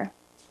to matter.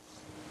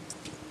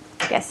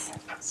 Yes.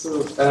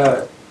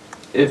 So,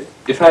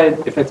 if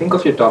I think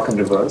of your talk in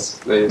reverse,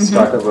 where you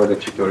start about the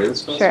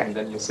tutorials first, Sure. and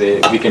then you say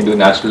we can do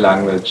natural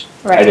language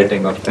Right.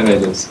 editing of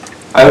images,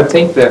 I would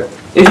think that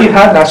if you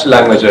had natural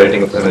language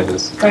editing of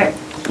images, Right.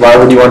 why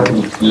would you want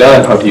to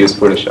learn how to use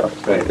Photoshop,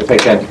 right? If I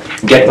can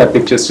get my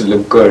pictures to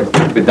look good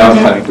without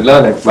having to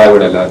learn it, why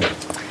would I learn it,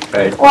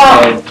 right?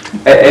 Well, and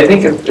I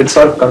think it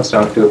sort of comes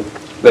down to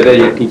whether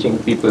you're teaching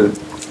people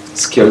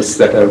skills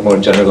that are more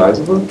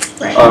generalizable,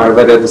 Right. or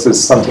whether this is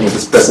something that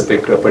is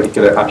specific to a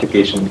particular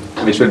application,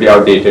 which will be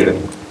outdated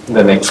in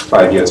the next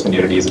 5 years when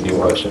you release a new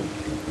version.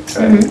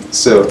 Right?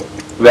 So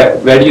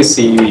where do you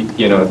see,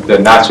 the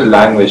natural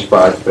language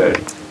part of it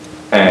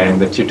and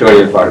the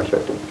tutorial part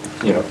of it,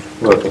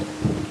 working?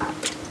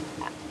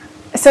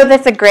 So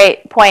that's a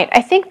great point.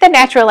 I think the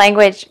natural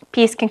language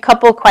piece can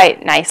couple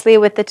quite nicely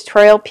with the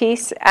tutorial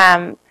piece.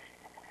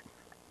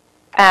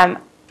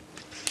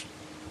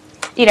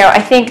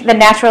 I think the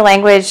natural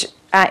language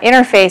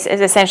interface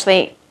is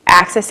essentially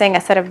accessing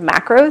a set of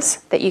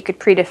macros that you could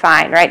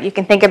predefine, right? You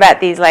can think about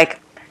these like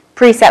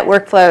preset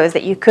workflows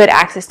that you could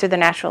access through the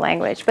natural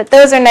language, but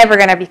those are never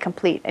going to be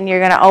complete, and you're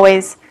going to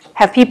always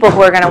have people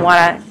who are going to want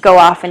to go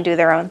off and do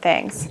their own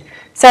things.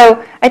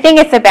 So I think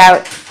it's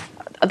about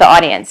the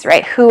audience,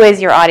 right? Who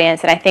is your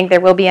audience? And I think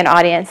there will be an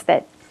audience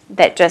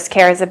that just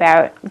cares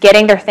about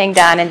getting their thing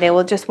done, and they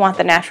will just want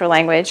the natural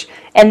language,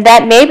 and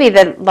that may be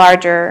the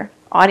larger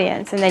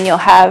audience, and then you'll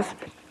have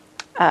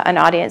an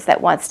audience that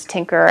wants to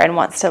tinker and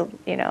wants to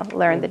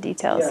learn the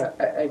details. Yeah,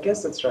 I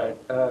guess that's right.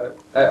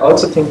 I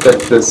also think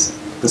that this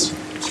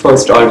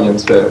first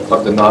audience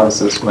of the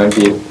novices might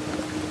be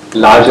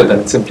larger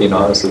than simply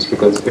novices,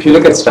 because if you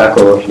look at Stack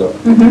Overflow,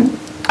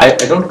 I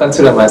don't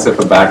consider myself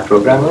a bad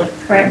programmer,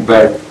 Right.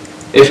 but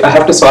if I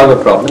have to solve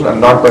a problem, I'm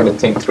not going to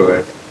think through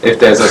it. If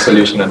there's a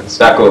solution in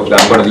Stack Overflow,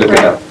 I'm going to look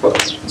it up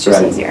first. It's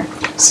just easier.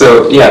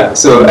 So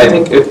I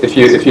think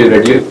if you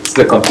reduce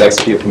the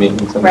complexity of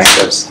making some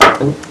steps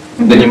happen,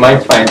 then you might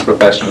find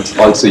professionals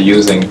also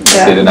using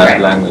say, the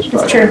natural language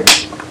part. That's true.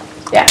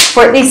 Yeah,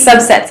 for at least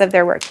subsets of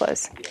their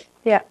workflows.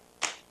 Yeah,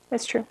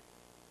 that's true.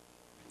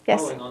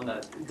 Yes. Following on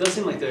that, it does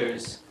seem like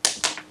there's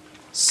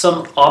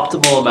some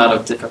optimal amount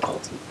of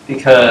difficulty,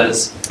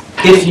 because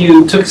if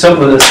you took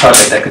someone with this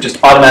project that could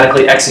just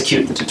automatically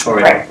execute the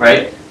tutorial,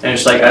 right? And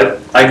it's like,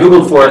 I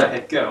Googled for it, I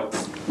hit go.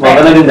 Well,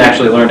 then I didn't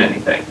actually learn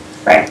anything.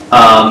 Right.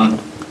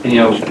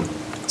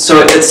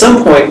 So at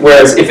some point,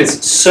 whereas if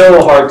it's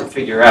so hard to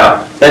figure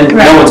out, then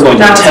no one's going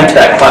to attempt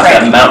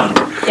that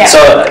mountain. Yeah. So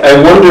I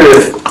wonder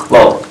if,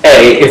 well,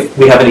 if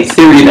we have any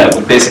theory that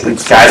would basically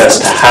guide us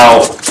to how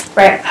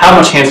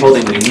much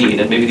handholding we need,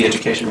 and maybe the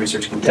education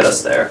research can get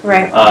us there.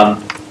 Right.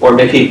 Or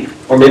maybe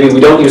we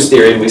don't use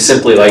theory and we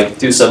simply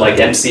do some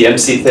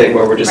MC thing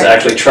where we're just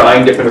actually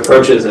trying different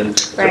approaches and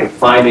sort of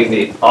finding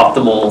the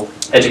optimal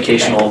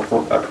educational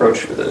approach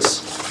for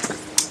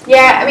this.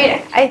 Yeah, I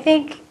mean, I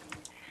think,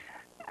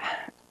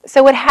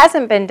 so what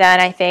hasn't been done,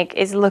 I think,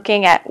 is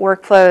looking at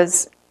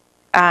workflows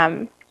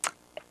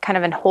kind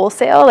of in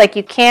wholesale. Like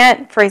you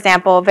can't, for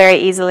example, very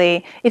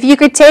easily, if you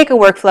could take a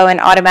workflow and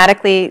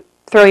automatically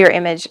throw your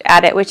image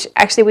at it, which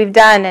actually we've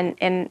done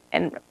in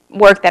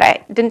work that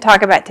I didn't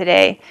talk about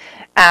today.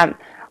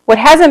 What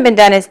hasn't been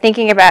done is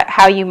thinking about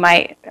how you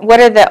might,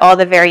 what are all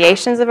the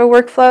variations of a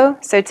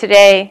workflow. So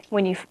today,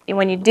 when you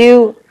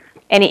do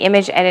any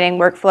image editing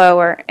workflow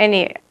or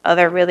any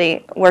other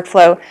really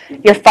workflow,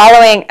 you're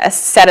following a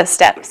set of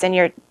steps, and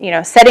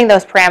you're setting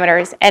those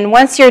parameters. And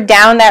once you're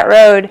down that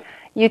road,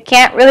 you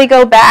can't really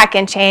go back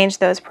and change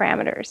those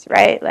parameters,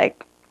 right?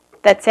 Like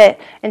that's it.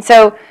 And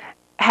so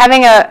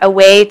having a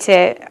way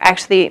to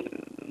actually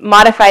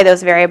modify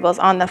those variables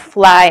on the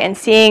fly and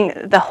seeing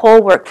the whole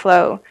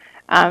workflow,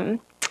 I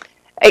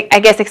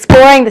guess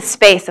exploring the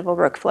space of a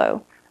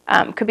workflow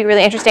could be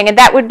really interesting. And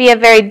that would be a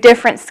very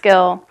different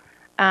skill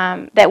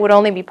that would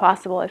only be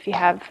possible if you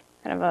have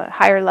kind of a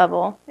higher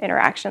level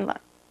interaction,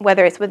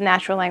 whether it's with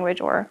natural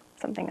language or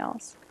something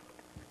else.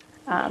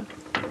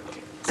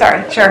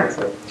 Sorry, sure.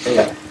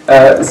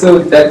 Yeah. So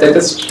that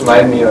just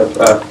reminded me of,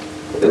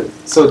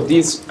 so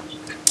these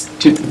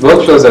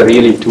workflows are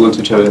really tools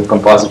which have been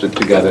composited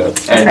together.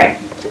 And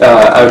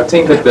I would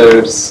think that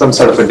there's some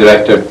sort of a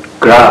directed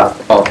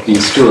graph of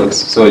these tools,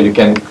 so you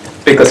can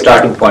pick a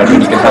starting point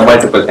and you can have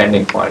multiple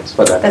ending points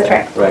for that. That's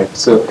right. Right.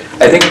 So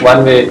I think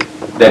one way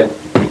that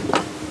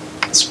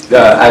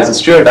as a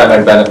student I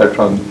might benefit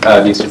from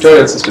these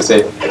tutorials is to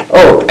say,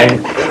 oh,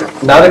 and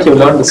now that you've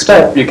learned the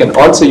step, you can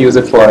also use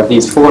it for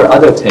these 4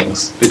 other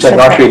things, which are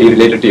not really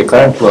related to your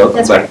current work,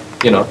 but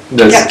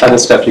there's other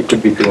stuff you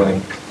could be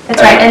doing.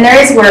 That's right, and there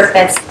is work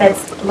that's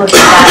looking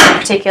at that in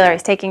particular,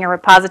 is taking a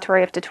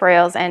repository of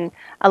tutorials and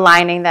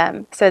aligning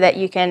them so that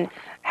you can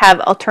have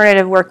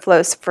alternative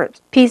workflows for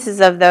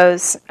pieces of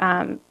those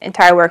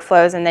entire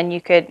workflows, and then you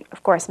could,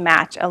 of course,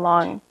 match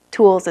along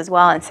tools as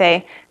well and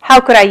say, how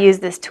could I use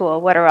this tool?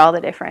 What are all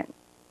the different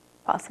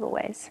possible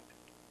ways?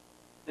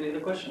 Any other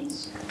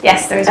questions?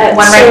 Yes, there's one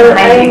right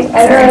behind you.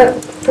 I'm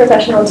a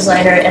professional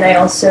designer, and I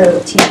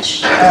also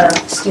teach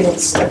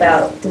students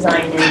about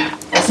design and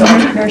also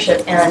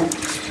entrepreneurship. And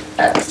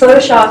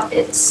Photoshop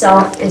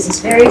itself is this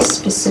very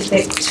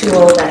specific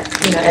tool that,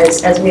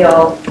 as we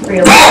all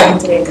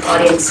realize today in the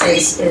audience,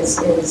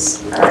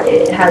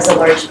 it has a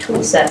large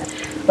tool set.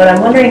 But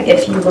I'm wondering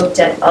if you looked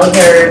at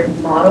other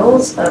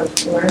models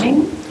of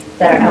learning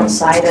that are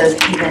outside of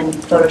even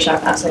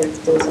Photoshop, outside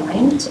of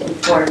design, to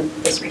inform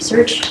this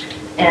research.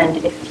 And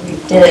if you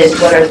did,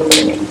 what are the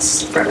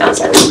learnings from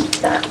outside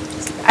of that?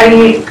 Are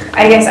you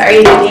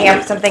thinking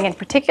of something in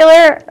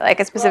particular, like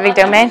a specific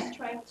domain? I'm just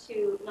trying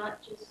to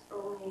not just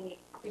only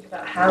think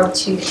about how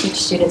to teach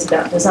students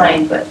about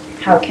design, but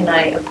how can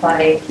I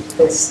apply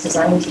this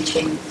design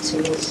teaching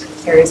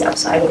to areas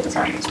outside of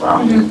design as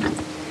well.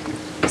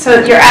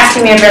 So you're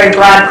asking me a very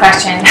broad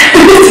question.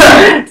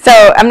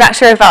 so I'm not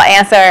sure if I'll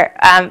answer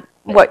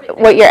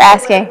what you're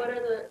asking. What are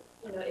the,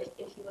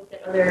 if you looked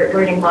at other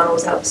learning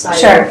models outside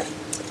of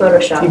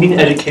Photoshop? You mean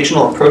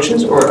educational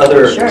approaches or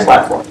other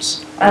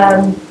platforms?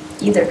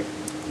 Either.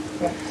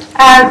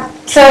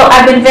 So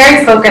I've been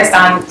very focused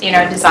on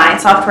design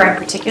software in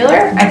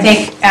particular. I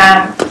think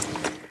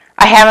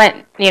I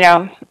haven't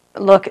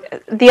looked.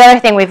 The other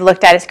thing we've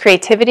looked at is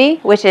creativity,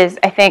 which is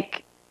I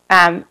think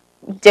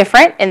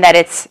different in that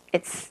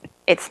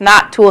it's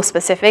not tool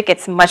specific.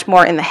 It's much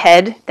more in the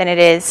head than it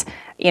is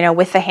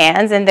with the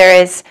hands, and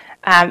there is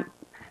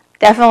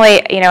definitely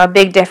a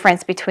big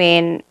difference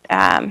between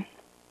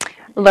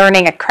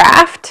learning a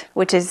craft,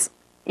 which is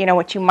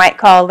what you might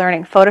call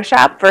learning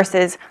Photoshop,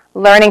 versus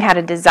learning how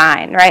to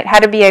design, right? How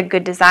to be a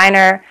good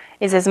designer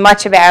is as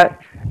much about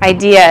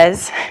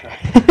ideas,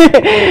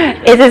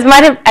 is as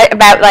much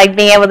about like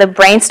being able to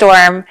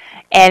brainstorm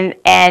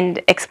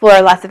and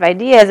explore lots of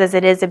ideas as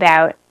it is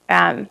about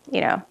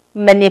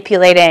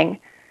manipulating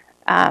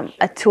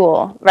a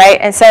tool, right?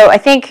 And so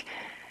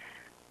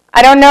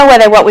I don't know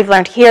whether what we've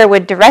learned here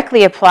would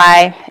directly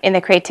apply in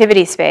the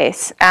creativity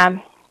space.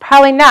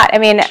 Probably not. I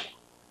mean,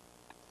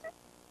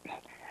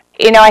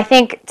 I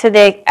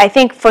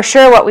think for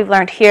sure what we've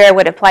learned here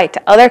would apply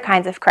to other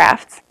kinds of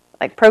crafts,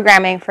 like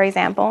programming, for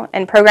example.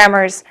 And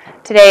programmers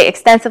today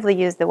extensively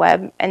use the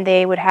web, and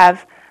they would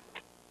have,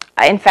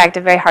 in fact,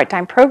 a very hard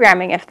time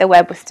programming if the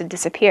web was to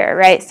disappear,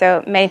 right?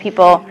 So many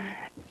people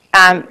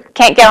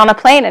can't get on a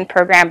plane and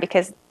program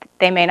because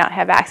they may not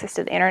have access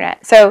to the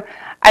internet. So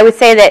I would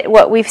say that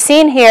what we've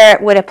seen here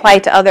would apply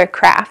to other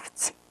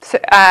crafts. So,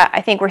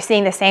 I think we're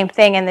seeing the same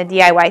thing in the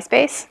DIY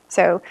space.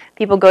 So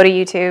people go to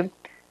YouTube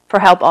for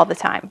help all the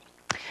time.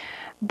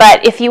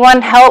 But if you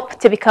want help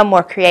to become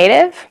more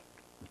creative,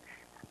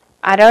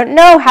 I don't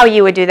know how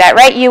you would do that,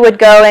 right? You would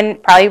go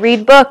and probably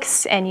read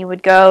books, and you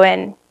would go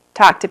and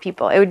talk to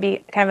people. It would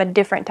be kind of a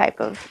different type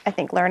of, I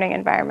think, learning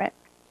environment.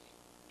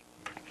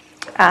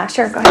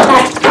 Sure, go ahead.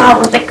 That's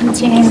probably the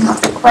continuing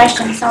of the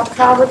question. So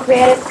probably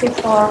creative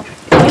people,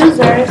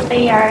 users,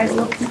 they are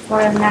looking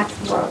for a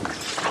network.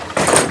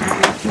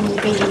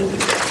 Maybe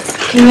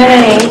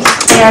communities,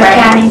 they are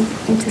planning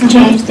to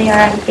change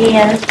their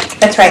ideas.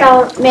 That's right.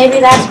 So maybe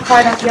that's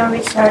part of your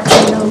research.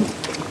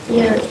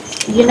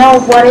 You know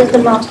what is the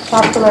most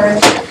popular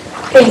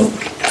thing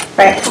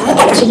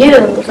to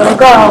use or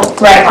go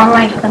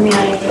online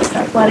communities.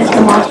 Like what is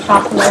the most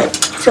popular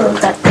tool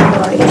that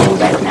people are using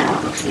right now?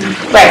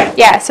 Right.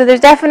 Yeah. So there's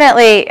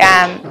definitely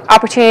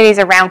opportunities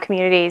around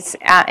communities,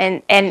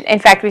 and in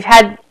fact, we've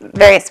had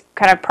various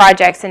kind of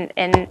projects in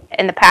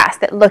the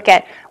past that look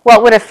at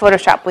what would a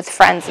Photoshop with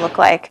friends look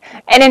like,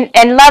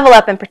 and Level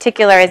Up in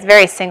particular is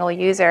very single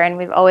user, and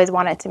we've always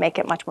wanted to make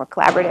it much more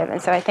collaborative,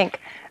 and so I think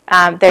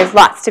there's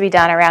lots to be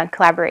done around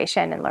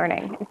collaboration and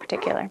learning in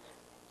particular.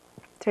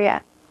 So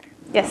yeah.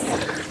 Yes.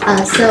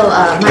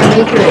 My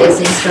major is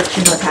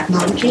instructional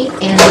technology,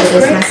 and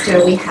this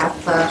semester we have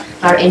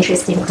our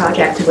interesting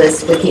project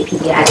with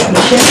Wikipedia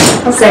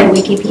education. Okay. So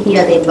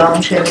Wikipedia, they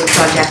launched a new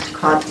project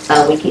called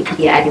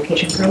Wikipedia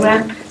Education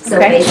Program. So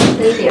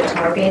basically their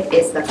target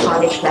is the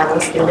college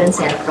level students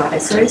and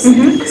professors.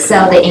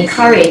 So they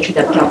encourage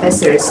the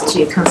professors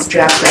to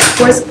construct a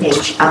course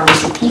page on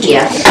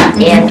Wikipedia,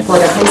 and for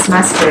the whole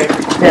semester,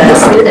 the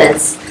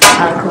students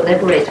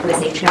collaborate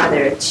with each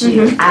other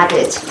to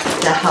edit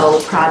the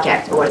whole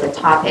project or the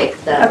topic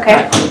the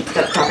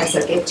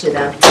professor gave to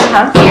them.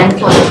 And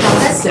for the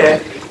professor,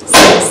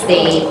 since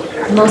they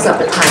most of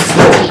the time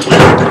teach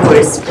the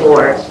course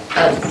for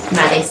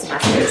many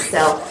semesters,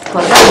 so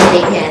for them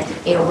they can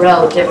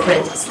enroll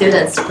different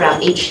students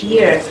from each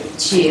year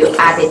to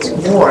edit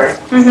more.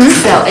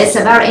 So it's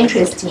a very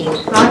interesting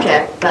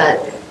project, but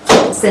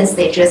since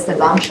they just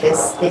launched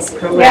this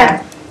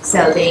program,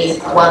 so they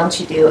want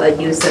to do a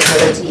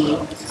usability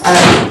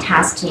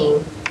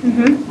testing.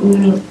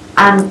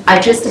 I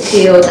just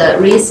feel the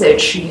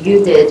research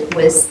you did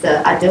with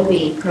the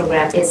Adobe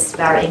program is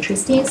very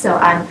interesting. So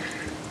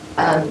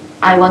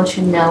I want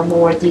to know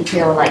more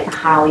detail, like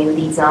how you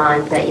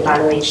design the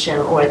evaluation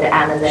or the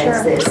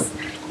analysis,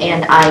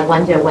 and I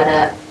wonder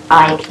whether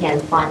I can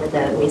find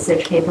the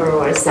research paper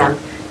or some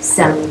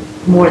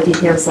more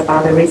details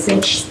about the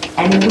research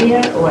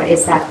anywhere, or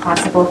is that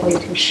possible for you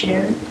to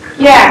share?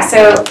 Yeah,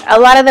 so a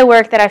lot of the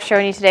work that I've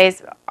shown you today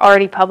is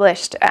already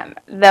published.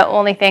 The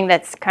only thing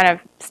that's kind of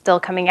still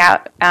coming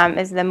out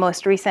is the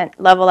most recent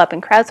level up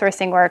in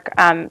crowdsourcing work,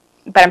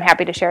 but I'm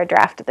happy to share a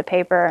draft of the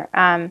paper.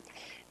 Yeah,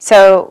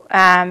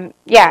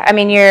 I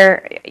mean,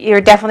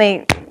 you're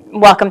definitely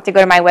welcome to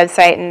go to my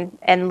website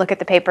and look at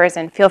the papers,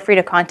 and feel free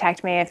to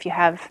contact me if you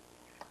have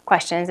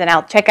questions, and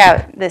I'll check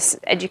out this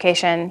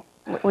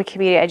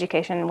Wikipedia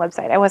education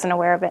website. I wasn't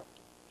aware of it.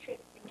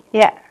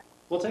 Yeah.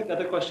 We'll take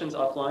other questions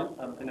offline.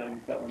 I know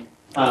you've got one.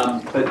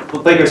 But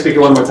we'll thank our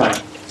speaker one more time.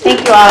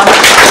 Thank you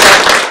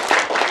all.